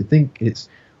good way to think. It's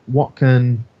what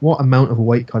amount of a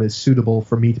weight cut is suitable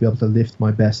for me to be able to lift my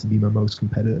best and be my most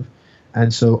competitive.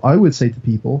 And so I would say to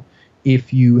people,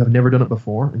 if you have never done it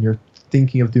before and you're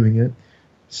thinking of doing it,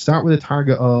 start with a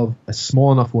target of a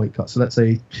small enough weight cut. So let's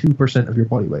say 2% of your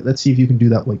body weight. Let's see if you can do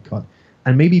that weight cut.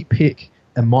 And maybe pick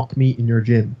a mock meet in your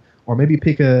gym, or maybe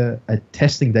pick a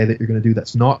testing day that you're going to do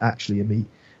that's not actually a meet,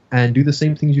 and do the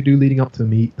same things you do leading up to a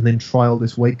meet, and then trial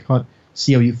this weight cut,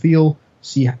 see how you feel,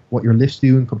 see what your lifts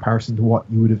do in comparison to what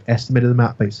you would have estimated them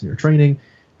at based on your training,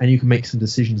 and you can make some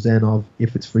decisions then of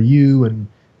if it's for you and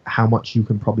how much you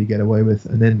can probably get away with,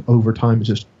 and then over time it's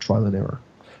just trial and error.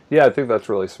 Yeah, I think that's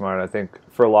really smart. I think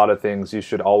for a lot of things, you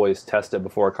should always test it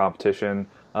before a competition,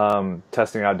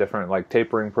 testing out different like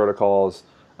tapering protocols,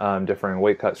 different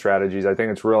weight cut strategies. I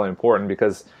think it's really important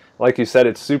because, like you said,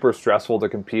 it's super stressful to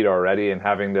compete already, and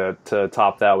having to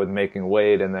top that with making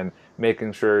weight and then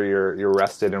making sure you're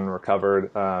rested and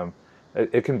recovered.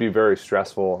 It can be very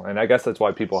stressful, and I guess that's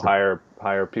why people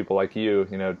hire people like you,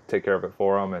 take care of it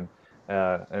for them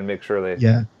and make sure they.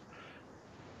 Yeah.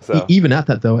 So. Even at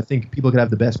that, though, I think people could have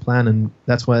the best plan, and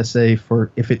that's why I say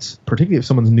particularly if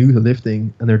someone's new to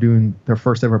lifting and they're doing their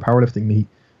first ever powerlifting meet,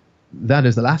 that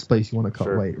is the last place you want to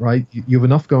cut weight, right? You have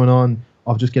enough going on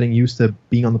of just getting used to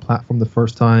being on the platform the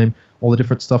first time, all the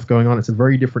different stuff going on. It's a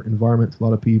very different environment to a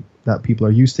lot of people that people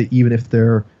are used to, even if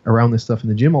they're around this stuff in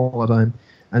the gym all the time.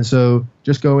 And so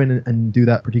just go in and do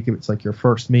that, particularly if it's like your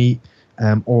first meet,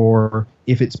 or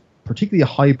if it's particularly a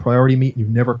high priority meet and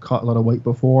you've never cut a lot of weight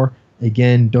before,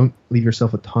 Again, don't leave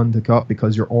yourself a ton to cut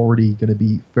because you're already going to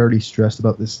be fairly stressed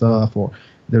about this stuff, or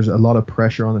there's a lot of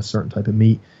pressure on a certain type of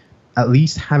meat. At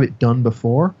least have it done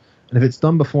before. And if it's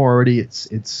done before already, it's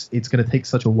going to take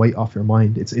such a weight off your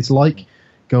mind. It's like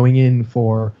going in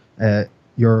for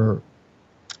your.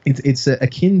 It's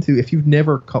akin to if you've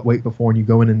never cut weight before and you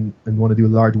go in and want to do a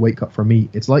large weight cut for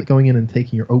meat. It's like going in and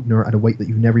taking your opener at a weight that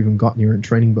you've never even gotten near in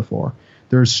training before.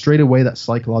 There's straight away that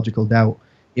psychological doubt.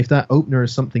 If that opener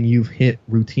is something you've hit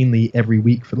routinely every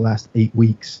week for the last 8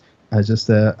 weeks as just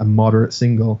a moderate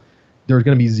single, there's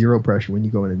going to be zero pressure when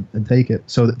you go in and take it.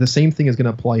 So the same thing is going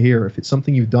to apply here. If it's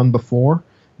something you've done before,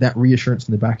 that reassurance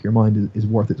in the back of your mind is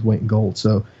worth its weight in gold.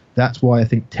 So that's why I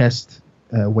think test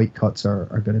weight cuts are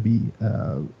going to be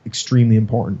extremely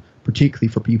important, particularly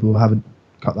for people who haven't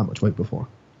cut that much weight before.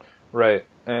 Right.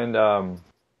 And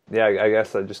yeah, I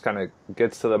guess that just kind of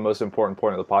gets to the most important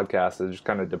point of the podcast. It just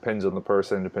kind of depends on the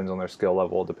person, depends on their skill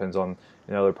level, depends on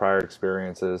their prior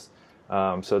experiences.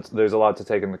 So there's a lot to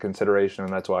take into consideration,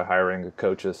 and that's why hiring a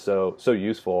coach is so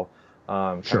useful.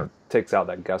 Sure. Kind of takes out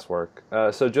that guesswork.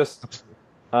 So just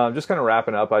kind of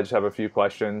wrapping up, I just have a few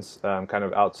questions kind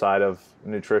of outside of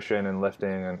nutrition and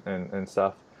lifting and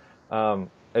stuff.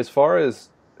 As far as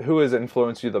who has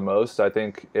influenced you the most, I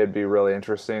think it'd be really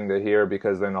interesting to hear,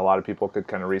 because then a lot of people could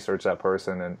kind of research that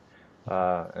person and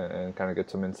kind of get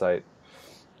some insight.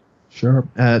 Sure.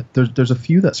 There's a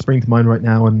few that spring to mind right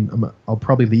now, and I'll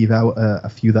probably leave out a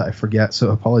few that I forget,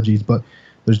 so apologies, but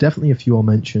there's definitely a few I'll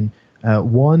mention.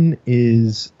 One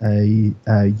is a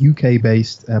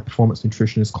UK-based performance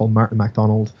nutritionist called Martin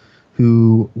MacDonald,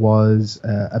 who was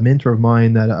a mentor of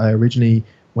mine that I originally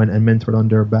went and mentored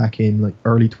under back in like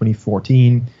early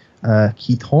 2014.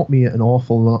 He taught me an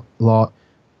awful lot,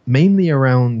 mainly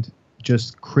around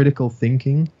just critical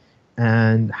thinking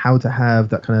and how to have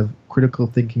that kind of critical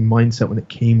thinking mindset when it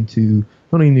came to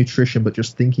not only nutrition, but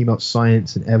just thinking about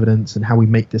science and evidence and how we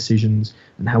make decisions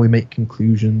and how we make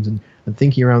conclusions, and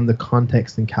thinking around the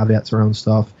context and caveats around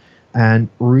stuff, and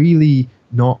really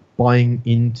not buying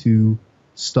into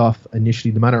stuff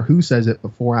initially, no matter who says it,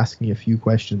 before asking a few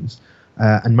questions.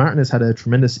 And Martin has had a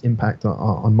tremendous impact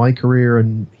on my career,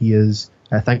 and he has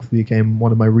thankfully became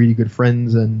one of my really good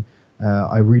friends, and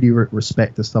I really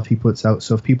respect the stuff he puts out.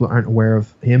 So if people aren't aware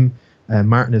of him,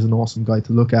 Martin is an awesome guy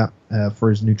to look at for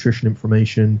his nutrition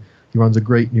information. He runs a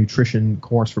great nutrition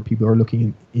course for people who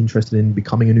are interested in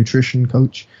becoming a nutrition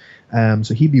coach.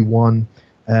 So he'd be one.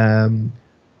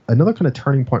 Another kind of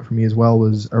turning point for me as well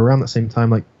was around that same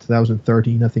time, like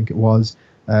 2013, I think it was.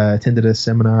 Attended a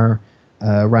seminar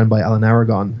ran by Alan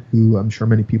Aragon, who I'm sure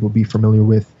many people will be familiar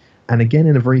with. And again,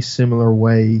 in a very similar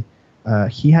way,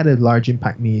 he had a large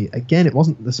impact on me. Again, it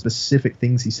wasn't the specific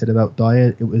things he said about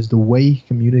diet. It was the way he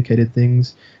communicated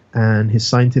things and his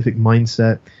scientific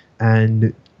mindset.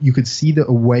 And you could see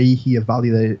the way he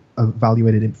evaluated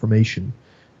information.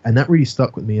 And that really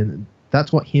stuck with me. And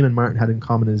that's what him and Martin had in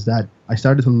common, is that I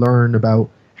started to learn about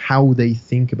how they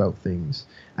think about things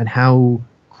and how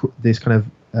this kind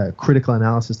of critical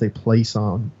analysis they place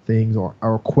on things,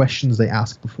 or questions they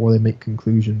ask before they make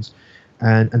conclusions.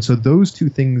 And so those two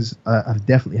things have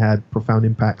definitely had profound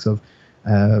impacts of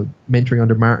mentoring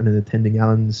under Martin and attending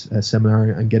Alan's seminar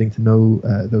and getting to know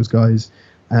those guys.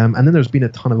 And then there's been a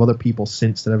ton of other people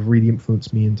since that have really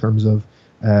influenced me in terms of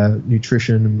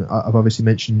nutrition. I've obviously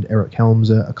mentioned Eric Helms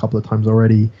a couple of times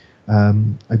already,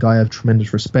 a guy I have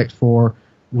tremendous respect for.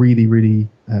 Really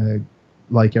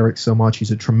like Eric so much.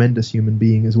 He's a tremendous human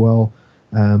being as well.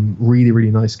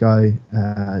 Really nice guy,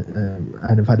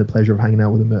 and I've had the pleasure of hanging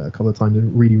out with him a couple of times,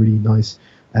 and really nice.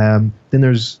 Then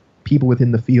there's people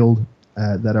within the field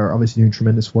that are obviously doing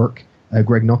tremendous work.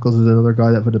 Greg Knuckles is another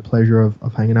guy that I've had the pleasure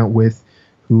of hanging out with,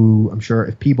 who I'm sure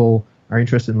if people are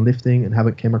interested in lifting and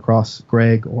haven't came across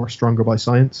Greg or Stronger by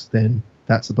Science, then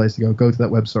that's the place to go. Go to that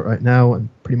website right now and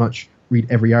pretty much read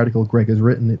every article Greg has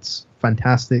written. It's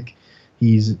fantastic.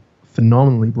 He's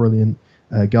phenomenally brilliant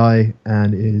guy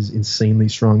and is insanely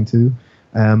strong too.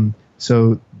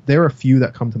 So there are a few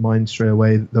that come to mind straight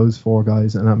away, those four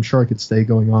guys, and I'm sure I could stay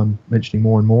going on mentioning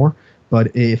more and more.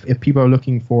 But if people are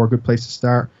looking for a good place to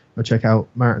start, go check out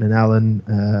Martin and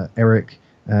Alan, Eric,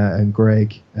 and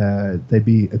Greg. They'd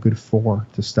be a good four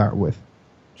to start with.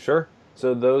 Sure.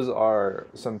 So those are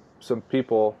some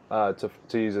people to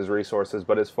use as resources.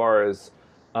 But as far as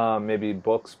maybe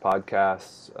books,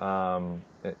 podcasts,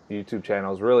 YouTube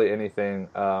channels, really anything,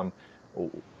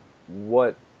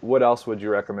 what else would you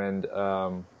recommend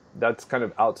that's kind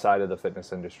of outside of the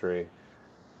fitness industry?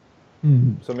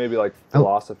 So maybe like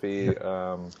philosophy.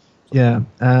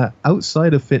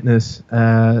 Outside of fitness,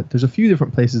 there's a few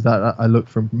different places that I look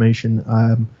for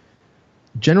information.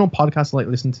 General podcasts I like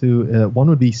to listen to, one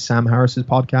would be Sam Harris's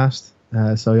podcast.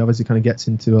 So he obviously kind of gets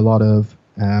into a lot of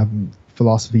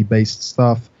philosophy-based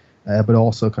stuff, but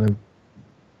also kind of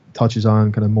touches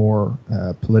on kind of more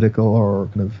political or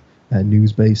kind of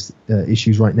news-based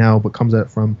issues right now, but comes at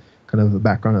it from kind of a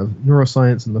background of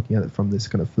neuroscience and looking at it from this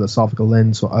kind of philosophical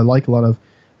lens. So I like a lot of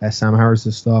Sam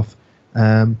Harris's stuff.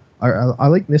 I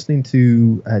like listening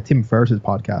to Tim Ferriss's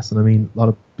podcast, and I mean, a lot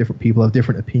of different people have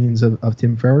different opinions of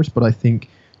Tim Ferriss, but I think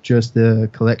just the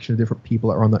collection of different people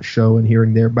that are on that show and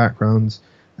hearing their backgrounds,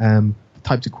 the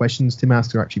types of questions Tim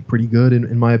asks are actually pretty good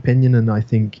in my opinion, and I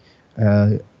think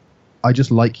I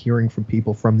just like hearing from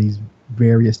people from these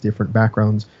various different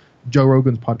backgrounds. Joe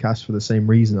Rogan's podcast for the same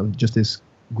reason, just this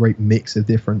great mix of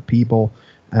different people,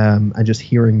 and just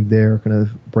hearing their kind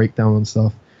of breakdown on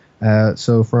stuff.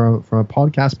 So from a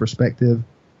podcast perspective,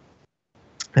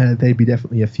 they'd be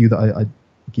definitely a few that I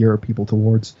gear people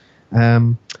towards.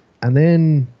 And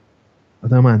then, I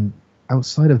don't know, man,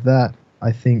 outside of that,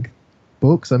 I think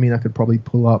books, I mean, I could probably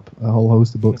pull up a whole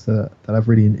host of books that I've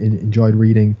really enjoyed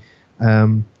reading.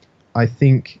 I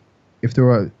think if there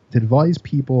were to advise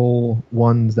people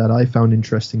ones that I found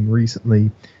interesting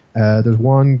recently, there's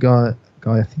one guy,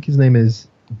 I think his name is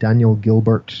Daniel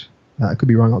Gilbert. I could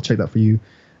be wrong, I'll check that for you.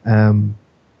 And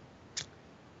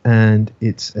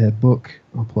it's a book,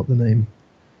 I'll pull up the name.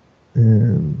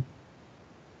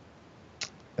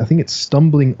 I think it's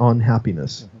Stumbling on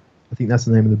Happiness. I think that's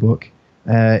the name of the book.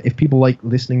 If people like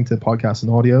listening to podcasts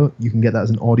and audio, you can get that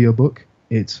as an audio book.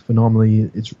 It's phenomenally,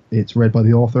 it's read by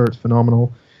the author, it's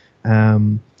phenomenal.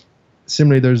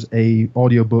 Similarly, there's a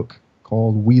audio book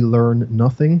called We Learn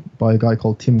Nothing by a guy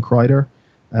called Tim Kreider.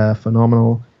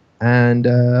 Phenomenal. And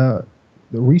the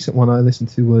recent one I listened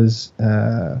to was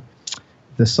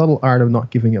The Subtle Art of Not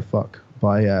Giving a Fuck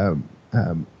by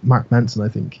Mark Manson, I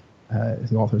think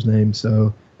is the author's name.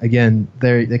 So again,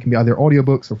 they can be either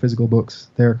audiobooks or physical books.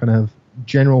 They're kind of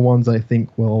general ones I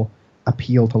think will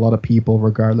appeal to a lot of people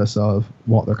regardless of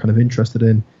what they're kind of interested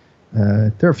in.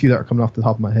 There are a few that are coming off the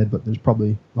top of my head, but there's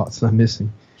probably lots that I'm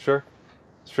missing. Sure,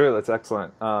 that's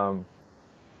excellent.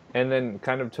 And then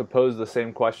kind of to pose the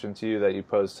same question to you that you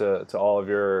pose to all of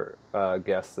your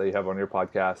guests that you have on your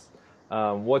podcast,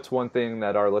 what's one thing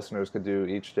that our listeners could do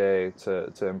each day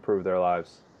to improve their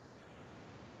lives?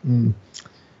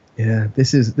 Yeah,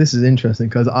 this is interesting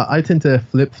because I tend to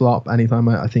flip-flop anytime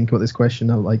I think about this question.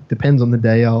 Depends on the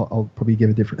day, I'll probably give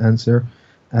a different answer.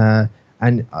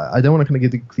 And I don't want to kind of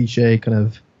give the cliche kind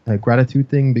of gratitude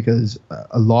thing because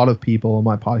a lot of people on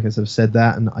my podcast have said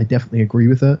that, and I definitely agree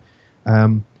with it.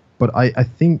 But I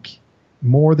think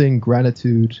more than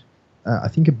gratitude, I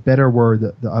think a better word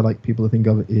that I like people to think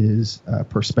of is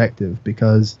perspective,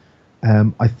 because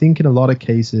I think in a lot of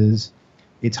cases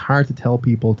it's hard to tell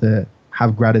people to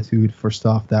have gratitude for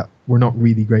stuff that we're not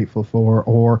really grateful for,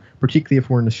 or particularly if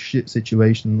we're in a shit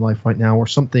situation in life right now, or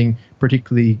something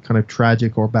particularly kind of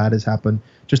tragic or bad has happened.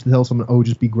 Just to tell someone, oh,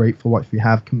 just be grateful what you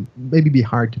have, can maybe be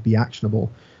hard to be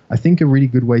actionable. I think a really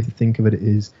good way to think of it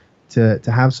is to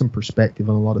have some perspective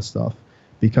on a lot of stuff,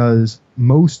 because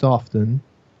most often,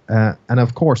 and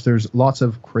of course there's lots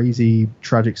of crazy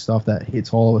tragic stuff that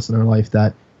hits all of us in our life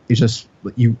that is just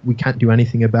we can't do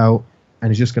anything about, and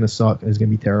it's just going to suck and it's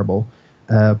going to be terrible.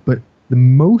 But the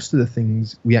most of the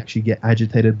things we actually get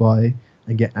agitated by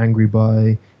and get angry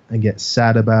by and get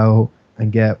sad about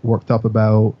and get worked up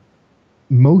about,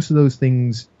 most of those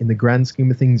things in the grand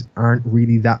scheme of things aren't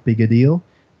really that big a deal.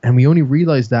 And we only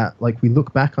realize that we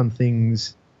look back on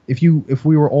things. If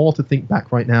we were all to think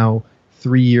back right now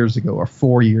 3 years ago or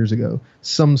 4 years ago,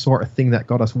 some sort of thing that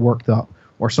got us worked up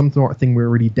or some sort of thing we were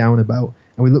really down about,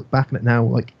 and we look back on it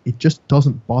now, it just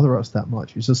doesn't bother us that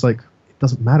much. It's just it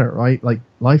doesn't matter, right?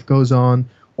 Life goes on,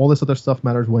 all this other stuff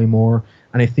matters way more,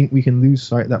 and I think we can lose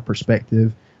sight of that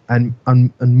perspective. And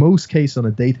in most cases, on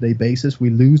a day-to-day basis, we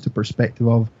lose the perspective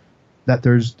of that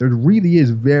there really is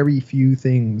very few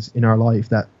things in our life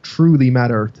that truly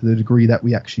matter to the degree that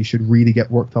we actually should really get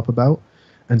worked up about.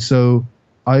 And so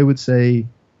I would say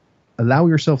allow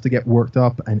yourself to get worked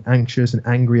up and anxious and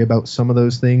angry about some of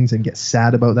those things and get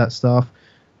sad about that stuff.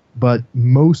 But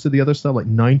most of the other stuff,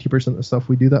 90% of the stuff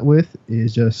we do that with,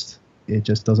 is it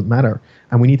just doesn't matter.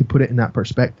 And we need to put it in that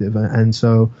perspective. And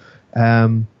so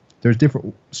there's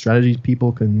different strategies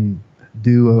people can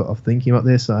do of thinking about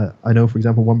this. I know, for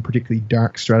example, one particularly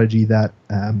dark strategy that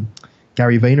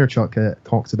Gary Vaynerchuk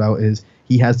talks about is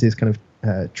he has this kind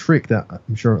of trick that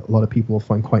I'm sure a lot of people will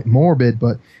find quite morbid,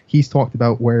 but he's talked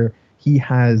about where he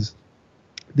has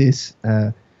this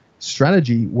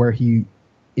strategy where he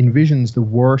envisions the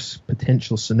worst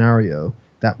potential scenario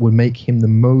that would make him the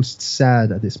most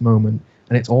sad at this moment,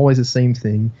 and it's always the same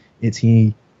thing. It's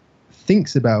he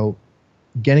thinks about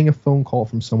getting a phone call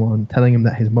from someone telling him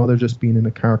that his mother just been in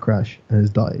a car crash and has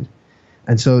died.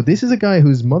 And so this is a guy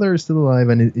whose mother is still alive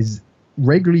and is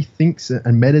regularly thinks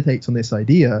and meditates on this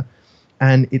idea.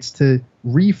 And it's to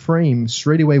reframe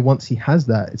straight away once he has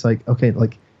that. It's like, okay,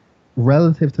 like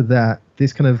relative to that,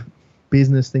 this kind of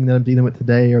business thing that I'm dealing with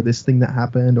today, or this thing that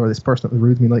happened, or this person that was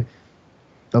rude to me, like,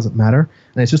 doesn't matter.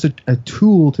 And it's just a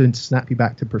tool to snap you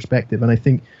back to perspective. And I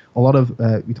think a lot of,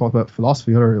 we talk about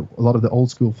philosophy, or a lot of the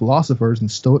old school philosophers and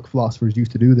Stoic philosophers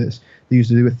used to do this. They used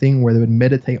to do a thing where they would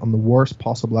meditate on the worst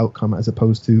possible outcome as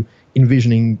opposed to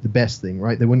envisioning the best thing,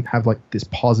 right? They wouldn't have like this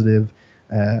positive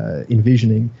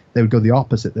envisioning. They would go the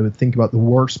opposite. They would think about the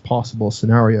worst possible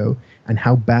scenario and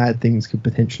how bad things could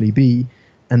potentially be.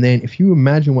 And then if you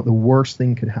imagine what the worst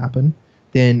thing could happen,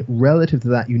 then relative to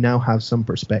that, you now have some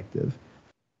perspective.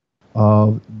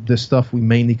 The stuff we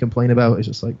mainly complain about is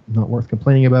just like not worth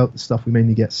complaining about. The stuff we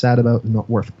mainly get sad about is not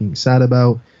worth being sad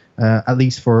about, at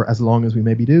least for as long as we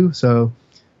maybe do. So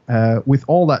with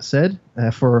all that said,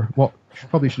 for what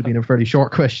probably should have been a fairly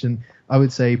short question, I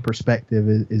would say perspective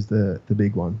is the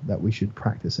big one that we should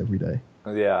practice every day.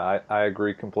 Yeah, I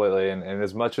agree completely. And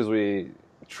as much as we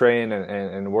train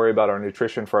and worry about our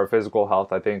nutrition for our physical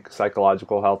health, I think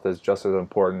psychological health is just as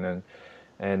important.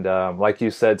 And like you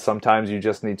said, sometimes you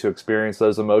just need to experience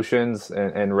those emotions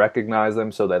and recognize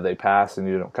them so that they pass and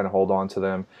you don't kind of hold on to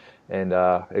them. And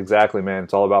exactly, man,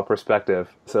 it's all about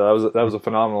perspective. So that was a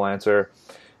phenomenal answer.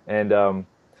 And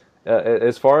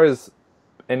as far as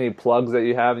any plugs that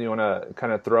you have, you want to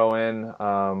kind of throw in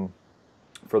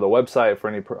for the website, for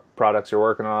any products you're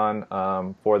working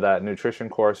on, for that nutrition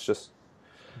course, just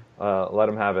let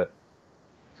them have it.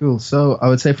 Cool. So I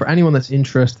would say for anyone that's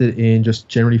interested in just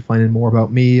generally finding more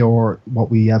about me or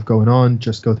what we have going on,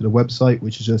 just go to the website,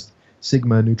 which is just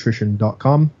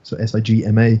sigmanutrition.com. So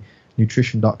SIGMA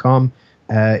nutrition.com.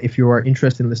 If you are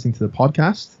interested in listening to the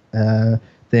podcast,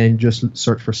 then just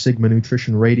search for Sigma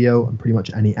Nutrition Radio on pretty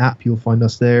much any app. You'll find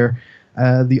us there.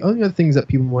 The only other things that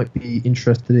people might be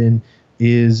interested in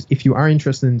is if you are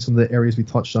interested in some of the areas we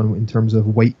touched on in terms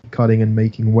of weight cutting and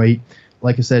making weight,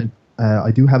 like I said,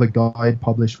 I do have a guide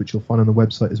published, which you'll find on the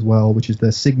website as well, which is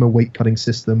the Sigma weight cutting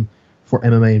system for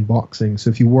MMA and boxing.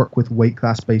 So if you work with weight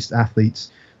class based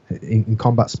athletes in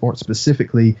combat sports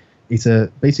specifically, it's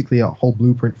basically a whole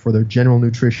blueprint for their general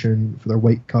nutrition, for their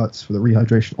weight cuts, for their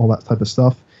rehydration, all that type of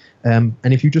stuff. And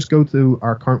if you just go to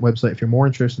our current website, if you're more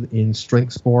interested in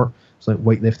strength sport, so like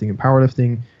weightlifting and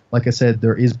powerlifting, like I said,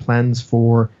 there is plans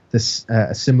for this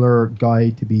a similar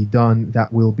guide to be done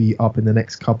that will be up in the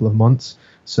next couple of months.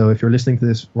 So if you're listening to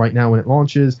this right now when it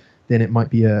launches, then it might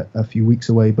be a few weeks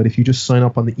away. But if you just sign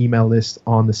up on the email list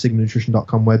on the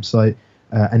sigmanutrition.com website,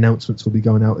 announcements will be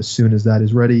going out as soon as that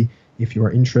is ready if you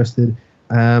are interested.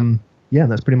 Yeah,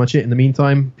 that's pretty much it. In the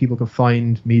meantime, people can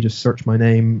find me, just search my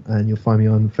name, and you'll find me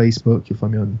on Facebook, you'll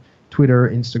find me on Twitter,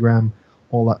 Instagram,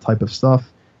 all that type of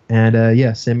stuff. And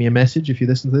yeah, send me a message if you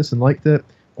listened to this and liked it,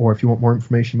 or if you want more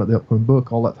information about the upcoming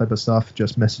book, all that type of stuff,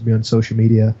 just message me on social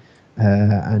media.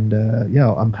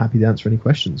 Yeah, I'm happy to answer any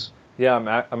questions.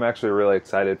 Yeah, I'm actually really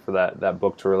excited for that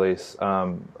book to release,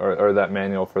 or that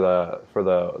manual for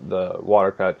the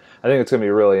water cut. I think it's going to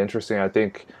be really interesting. I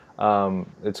think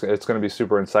it's going to be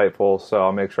super insightful. So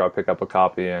I'll make sure I pick up a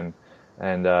copy and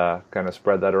kind of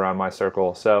spread that around my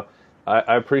circle. So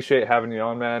I appreciate having you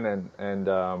on, man, and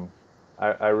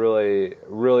I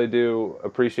really do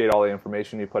appreciate all the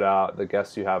information you put out, the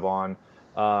guests you have on,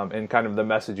 and kind of the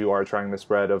message you are trying to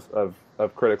spread of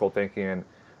critical thinking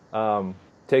and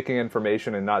taking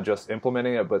information and not just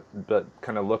implementing it, but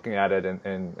kind of looking at it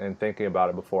and thinking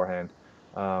about it beforehand.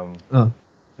 Oh,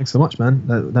 thanks so much, man.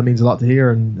 That means a lot to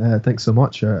hear, and thanks so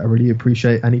much. I really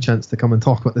appreciate any chance to come and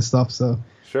talk about this stuff. So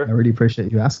sure. I really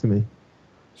appreciate you asking me.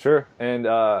 Sure. And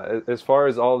as far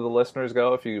as all of the listeners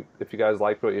go, if you guys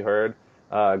liked what you heard,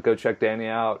 go check Danny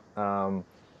out.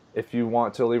 If you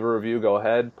want to leave a review, go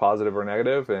ahead, positive or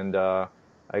negative, and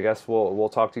I guess we'll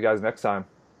talk to you guys next time.